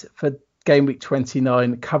 8 for game week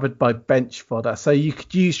 29 covered by bench fodder. So you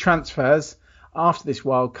could use transfers after this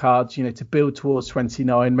wild card, to build towards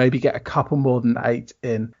 29, maybe get a couple more than 8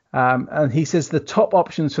 in. And he says the top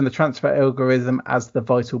options from the transfer algorithm as the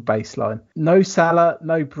vital baseline. No Salah,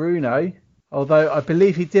 no Bruno, although I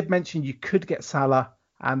believe he did mention you could get Salah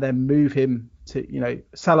and then move him to,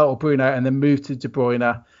 Salah or Bruno, and then move to De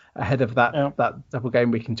Bruyne ahead of that double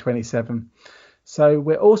game week in 27. So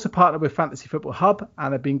we're also partnered with Fantasy Football Hub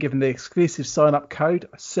and have been given the exclusive sign-up code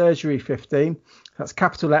Surgery15. That's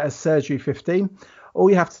capital letters Surgery15. All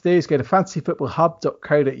you have to do is go to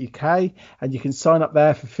fantasyfootballhub.co.uk and you can sign up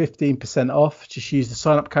there for 15% off. Just use the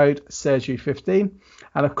sign-up code Surgery15.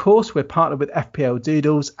 And of course, we're partnered with FPL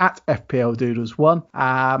Doodles at FPL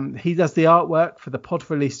Doodles1. He does the artwork for the pod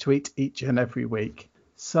release tweet each and every week.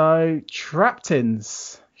 So,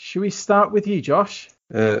 Traptins, should we start with you, Josh?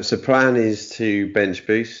 So plan is to bench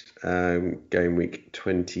boost game week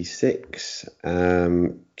 26.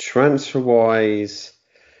 Transfer-wise,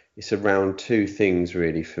 it's around 2 things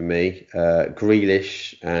really for me.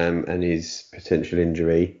 Grealish and his potential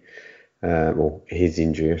injury, or his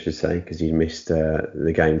injury I should say, because he missed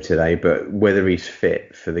the game today, but whether he's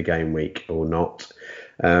fit for the game week or not.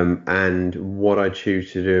 And what I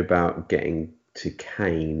choose to do about getting to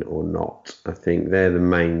Kane or not. I think they're the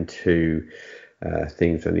main 2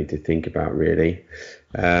 things I need to think about really.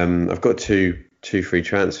 I've got two free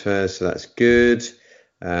transfers, so that's good.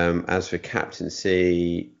 As for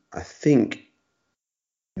captaincy, I think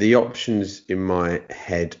the options in my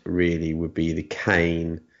head really would be the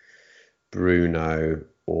Kane, Bruno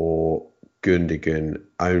or Gundogan,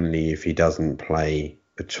 only if he doesn't play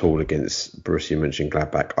at all against Borussia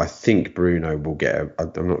Mönchengladbach. I think Bruno will get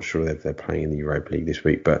I'm not sure if they're playing in the Europa League this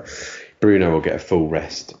week, but Bruno will get a full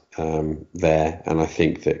rest there, and I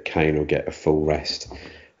think that Kane will get a full rest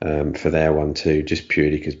for their one too, just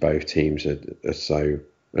purely because both teams are so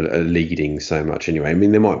are leading so much anyway. I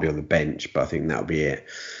mean, they might be on the bench, but I think that'll be it.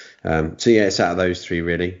 So yeah, it's out of those three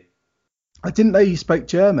really. I didn't know you spoke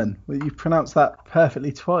German. Well, you pronounced that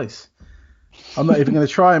perfectly twice. I'm not even going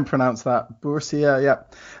to try and pronounce that. Borussia,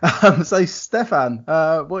 yeah. So Stefan,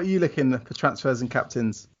 what are you looking for transfers and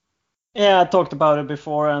captains? Yeah, I talked about it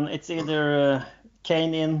before, and it's either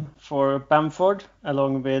Kane in for Bamford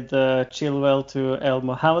along with Chilwell to El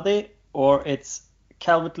Mohammadi, or it's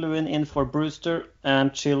Calvert-Lewin in for Brewster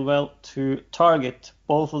and Chilwell to Target,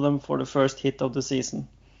 both of them for the first hit of the season.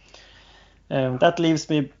 That leaves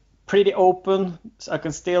me pretty open. So I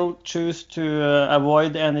can still choose to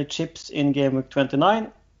avoid any chips in game week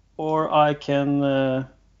 29, or I can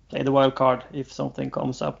play the wild card if something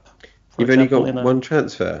comes up. You've only got one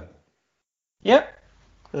transfer. Yeah.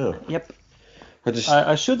 Oh. Yep.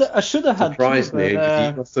 I should have had. Surprised me.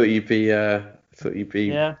 I thought you'd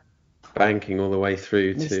be banking all the way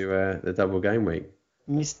through to the double game week.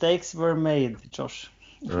 Mistakes were made, Josh.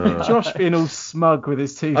 Josh being all smug with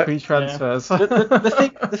his 2 free transfers. Yeah.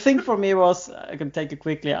 the thing for me was, I can take it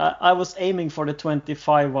quickly. I was aiming for the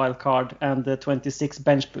 25 wild card and the 26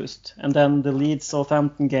 bench boost, and then the Leeds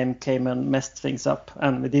Southampton game came and messed things up,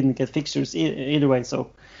 and we didn't get fixtures either way.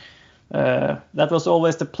 So that was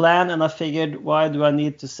always the plan, and I figured, why do I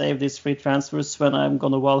need to save these free transfers when I'm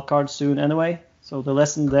gonna wild card soon anyway? So the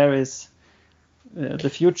lesson there is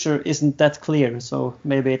the future isn't that clear, so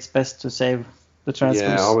maybe it's best to save the transfers.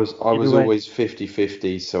 Yeah, I was always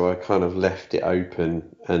 50-50, so I kind of left it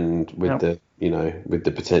open, and with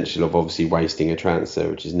the potential of obviously wasting a transfer,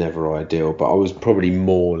 which is never ideal. But I was probably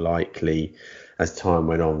more likely as time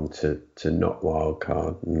went on to not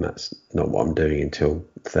wildcard, and that's not what I'm doing until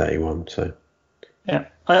 31. So yeah,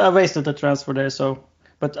 I wasted the transfer there,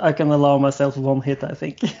 but I can allow myself one hit, I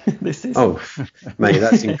think, this season. Oh, mate,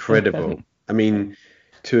 that's incredible. I mean,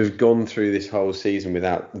 to have gone through this whole season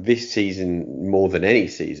without this season more than any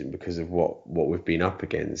season because of what we've been up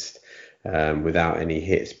against, without any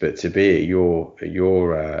hits, but to be at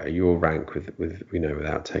your rank with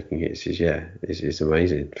without taking hits is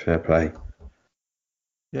amazing. Fair play.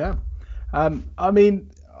 Yeah. I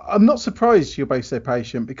mean, I'm not surprised you're both so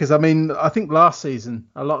patient, because I mean, I think last season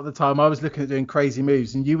a lot of the time I was looking at doing crazy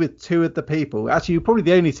moves, and you were two of the people. Actually, you're probably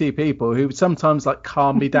the only two people who would sometimes like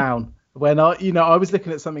calm me down when I was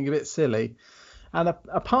looking at something a bit silly. And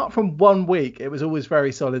apart from 1 week, it was always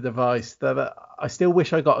very solid advice. That I still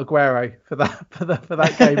wish I got Aguero for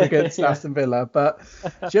that game against Aston Villa. But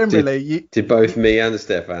generally, did both me and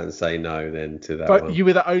Stefan say no then to that one? You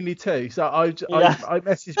were the only two. So I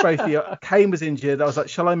messaged both of you. Kane was injured. I was like,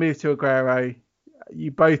 shall I move to Aguero?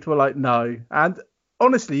 You both were like, no. And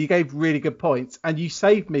honestly, you gave really good points, and you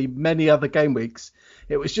saved me many other game weeks.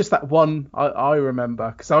 It was just that one I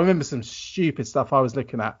remember, because I remember some stupid stuff I was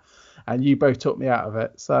looking at, and you both took me out of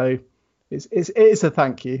it. So it is a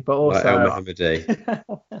thank you, but also El Mohammadi.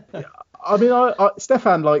 I mean,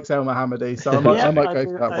 Stefan likes El Mohammadi, so I might go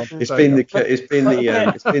for that one. It's been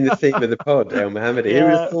the theme of the pod, El Mohammadi. Who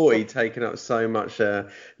would have thought he'd taken up so much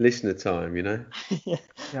listener time, you know?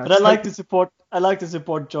 But I like to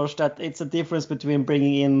support Josh, that it's a difference between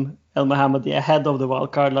bringing in El Mohammadi ahead of the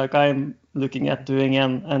wild card, like I'm looking at doing,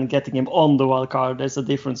 and getting him on the wild card. There's a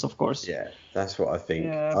difference, of course. Yeah, that's what I think.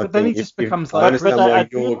 Yeah, but then he just becomes like. I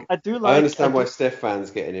understand why Stefan's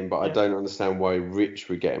getting him, but I don't understand why Rich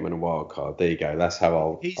would get him on a wild card. There you go. That's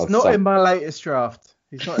how He's not in my latest draft.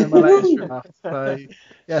 So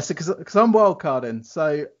yeah, so because I'm wild carding.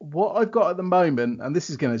 So what I've got at the moment, and this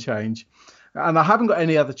is going to change, and I haven't got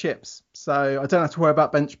any other chips, so I don't have to worry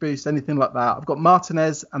about bench boost, anything like that. I've got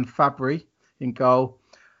Martinez and Fabry in goal,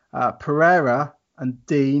 Pereira and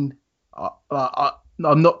Dean.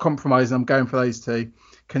 I'm not compromising. I'm going for those two.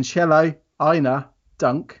 Cancelo, Aina,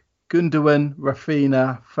 Dunk, Gundogan,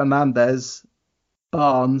 Rafinha, Fernandes,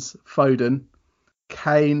 Barnes, Foden,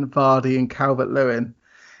 Kane, Vardy, and Calvert-Lewin.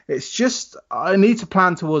 It's just I need to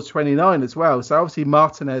plan towards 29 as well. So obviously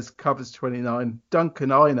Martinez covers 29, Dunk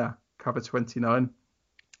and Aina cover 29.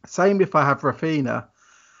 Same if I have Rafinha.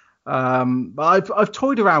 But I've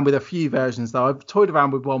toyed around with a few versions though. I've toyed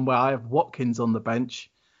around with one where I have Watkins on the bench,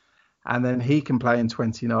 and then he can play in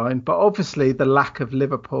 29. But obviously the lack of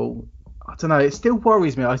Liverpool, I don't know, it still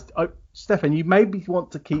worries me. Stefan, you maybe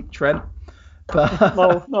want to keep Trent.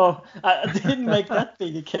 But no, I didn't make that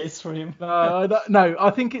big a case for him. No, I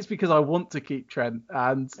think it's because I want to keep Trent,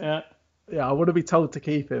 and I want to be told to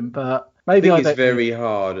keep him. But maybe I think it's very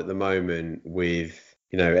hard at the moment with,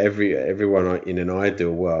 everyone in an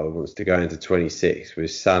ideal world wants to go into 26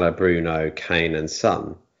 with Salah, Bruno, Kane and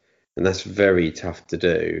Son, and that's very tough to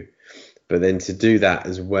do. But then to do that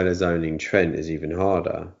as well as owning Trent is even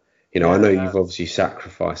harder. I know you've obviously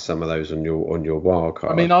sacrificed some of those on your wild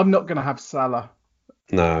card. I mean, I'm not going to have Salah.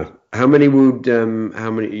 No. How many would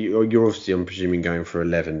you're obviously, I'm presuming, going for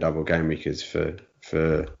 11 double game weekers for.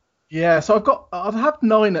 Yeah, so I'd have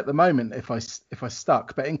 9 at the moment if I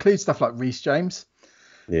stuck, but it includes stuff like Reece James.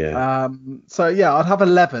 Yeah. So yeah, I'd have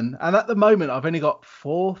 11, and at the moment I've only got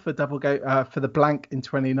 4 for double game for the blank in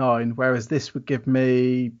 29, whereas this would give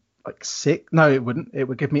me like 6. No, it wouldn't. It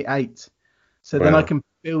would give me 8. So then I can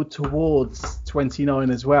build towards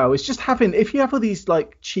 29 as well. It's just if you have all these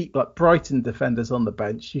like cheap like Brighton defenders on the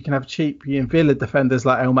bench, you can have cheap Villa defenders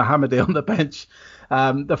like El Mohammadi on the bench.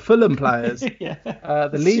 The Fulham players,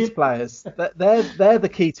 the Leeds players, they're the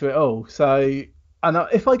key to it all. So, and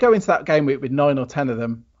if I go into that game week with 9 or 10 of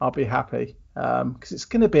them, I'll be happy because it's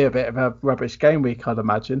going to be a bit of a rubbish game week, I'd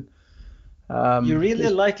imagine. You really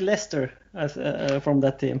like Leicester from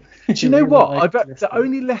that team. Do you know what? The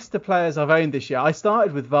only Leicester players I've owned this year, I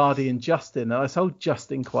started with Vardy and Justin, and I sold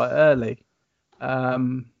Justin quite early.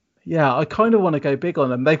 Yeah, I kind of want to go big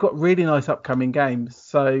on them. They've got really nice upcoming games.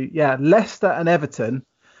 So, yeah, Leicester and Everton.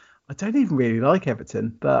 I don't even really like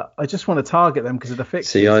Everton, but I just want to target them because of the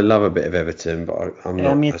fixtures. See, I love a bit of Everton, but I'm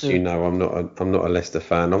not, as you know, I'm not a Leicester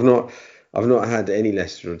fan. I've not had any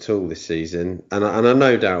Leicester at all this season, and I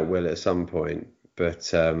no doubt will at some point.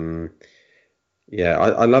 But yeah,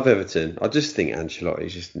 I love Everton. I just think Ancelotti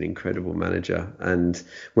is just an incredible manager, and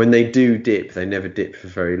when they do dip, they never dip for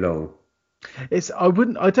very long. I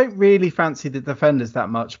don't really fancy the defenders that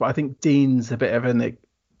much, but I think Dean's a bit of an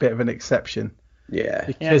exception. Yeah,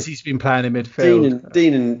 because he's been playing in midfield.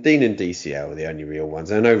 Dean and DCL are the only real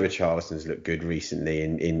ones. I know Richarlison's looked good recently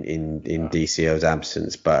in DCL's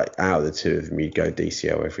absence, but out of the two of them, you'd go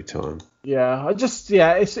DCL every time. Yeah,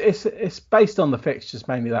 it's based on the fixtures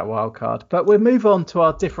mainly, that wild card. But we'll move on to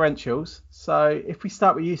our differentials. So if we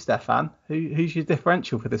start with you, Stefan, who's your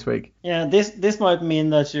differential for this week? Yeah, this might mean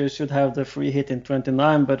that you should have the free hit in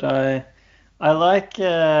 29, but I like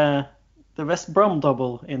the West Brom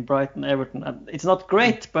double in Brighton Everton. It's not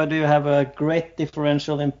great, but you have a great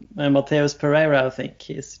differential in Mateus Pereira. I think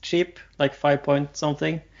he's cheap, like 5 point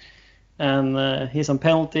something, and he's on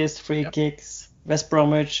penalties, free kicks. West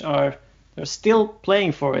Bromwich they're still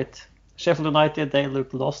playing for it. Sheffield United, they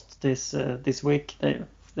look lost this week.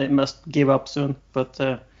 They must give up soon, but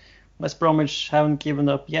West Bromwich haven't given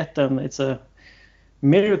up yet, and it's a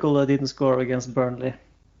miracle they didn't score against Burnley.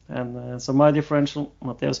 And so my differential,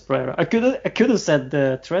 Mateus Pereira. I could have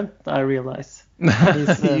said Trent. I realize.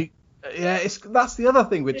 That's the other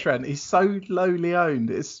thing with Trent. He's so lowly owned.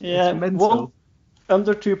 It's mental.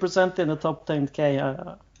 Under 2% in the top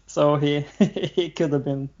 10k. So he could have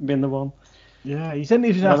been the one. Yeah, you don't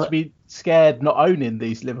even have to be scared not owning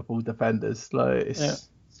these Liverpool defenders. Like it's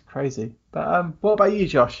crazy. But what about you,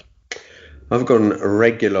 Josh? I've gone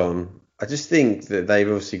Reguilon. I just think that they've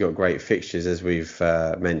obviously got great fixtures, as we've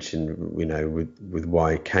mentioned, with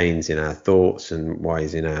why Kane's in our thoughts and why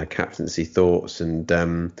he's in our captaincy thoughts. And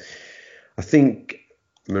I think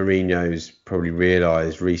Mourinho's probably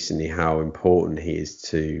realised recently how important he is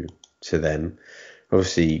to them.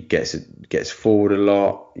 Obviously, gets forward a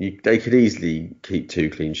lot. They could easily keep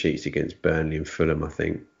 2 clean sheets against Burnley and Fulham, I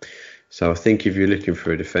think. So I think if you're looking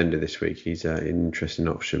for a defender this week, he's an interesting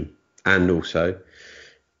option. And also,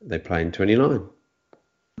 they play in 29.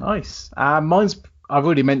 Nice. I've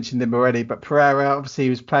already mentioned him already, but Pereira, obviously he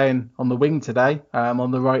was playing on the wing today,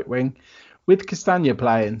 on the right wing, with Castagna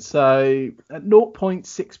playing. So at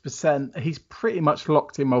 0.6%, he's pretty much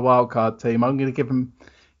locked in my wildcard team. I'm going to give him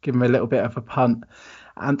a little bit of a punt.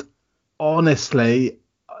 And honestly,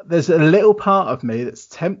 there's a little part of me that's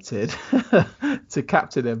tempted to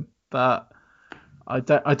captain him, but I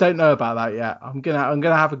don't know about that yet. I'm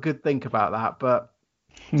gonna have a good think about that, but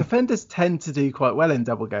defenders tend to do quite well in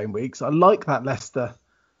double game weeks. I like that Leicester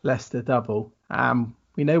double.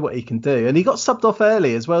 We know what he can do, and he got subbed off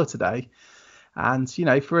early as well today. And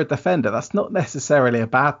for a defender, that's not necessarily a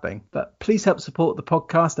bad thing. But please help support the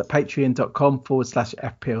podcast at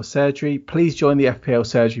patreon.com/FPL Surgery. Please join the FPL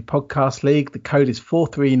Surgery Podcast League. The code is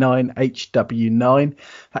 439HW9.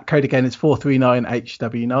 That code again is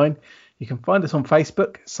 439HW9. You can find us on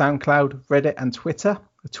Facebook, SoundCloud, Reddit, and Twitter.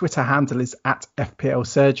 The Twitter handle is @FPL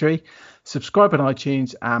Surgery. Subscribe on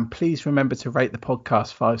iTunes, and please remember to rate the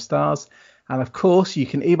podcast 5 stars. And of course, you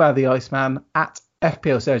can email the Iceman at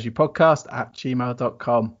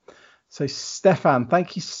fplsurgerypodcast@gmail.com. So Stefan,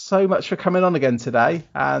 thank you so much for coming on again today.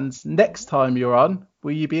 And next time you're on,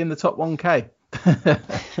 will you be in the top 1k? I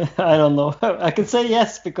don't know. I can say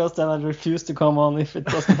yes, because then I'd refuse to come on if it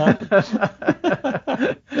doesn't happen.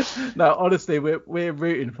 No, honestly, we're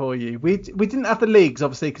rooting for you. We didn't have the leagues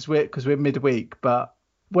obviously because we're midweek, but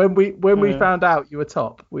when we found out you were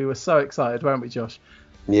top, we were so excited, weren't we, Josh?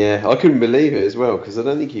 Yeah, I couldn't believe it as well because I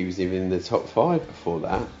don't think he was even in the top 5 before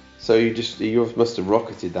that. So he must have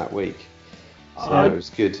rocketed that week. So it was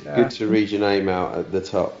good. Yeah. Good to read your name out at the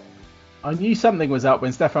top. I knew something was up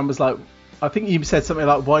when Stefan was like, I think you said something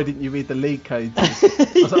like, "Why didn't you read the league codes?" I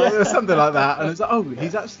was like, it was something like that, and it's like, "Oh,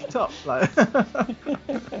 he's actually top!" Like,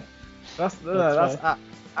 that's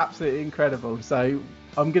absolutely incredible. So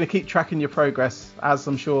I'm going to keep tracking your progress, as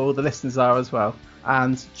I'm sure all the listeners are as well.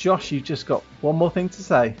 And Josh, you've just got one more thing to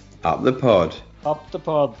say. Up the pod. Up the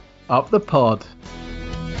pod. Up the pod.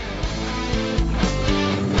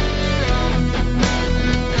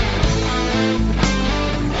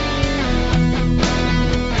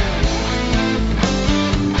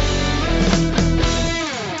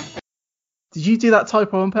 Did you do that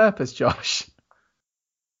typo on purpose, Josh?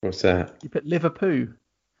 What's that? You put Liverpool.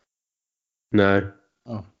 No.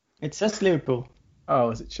 Oh. It says Liverpool.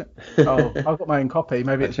 Oh, is it? Oh, I've got my own copy.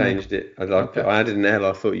 Maybe I changed it. I added an L.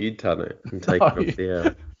 I thought you'd done it and taken off the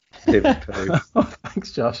L. Liverpool. Oh,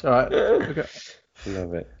 thanks, Josh. All right. Okay.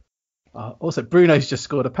 Love it. Also, Bruno's just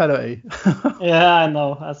scored a penalty. Yeah, I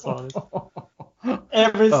know. I saw it.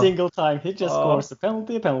 Every single time he just scores a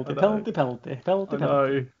penalty. No,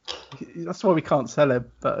 that's why we can't sell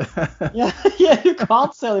him. But yeah, you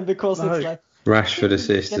can't sell him because it's like Rashford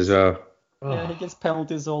assist as well. Yeah, he gets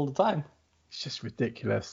penalties all the time. It's just ridiculous.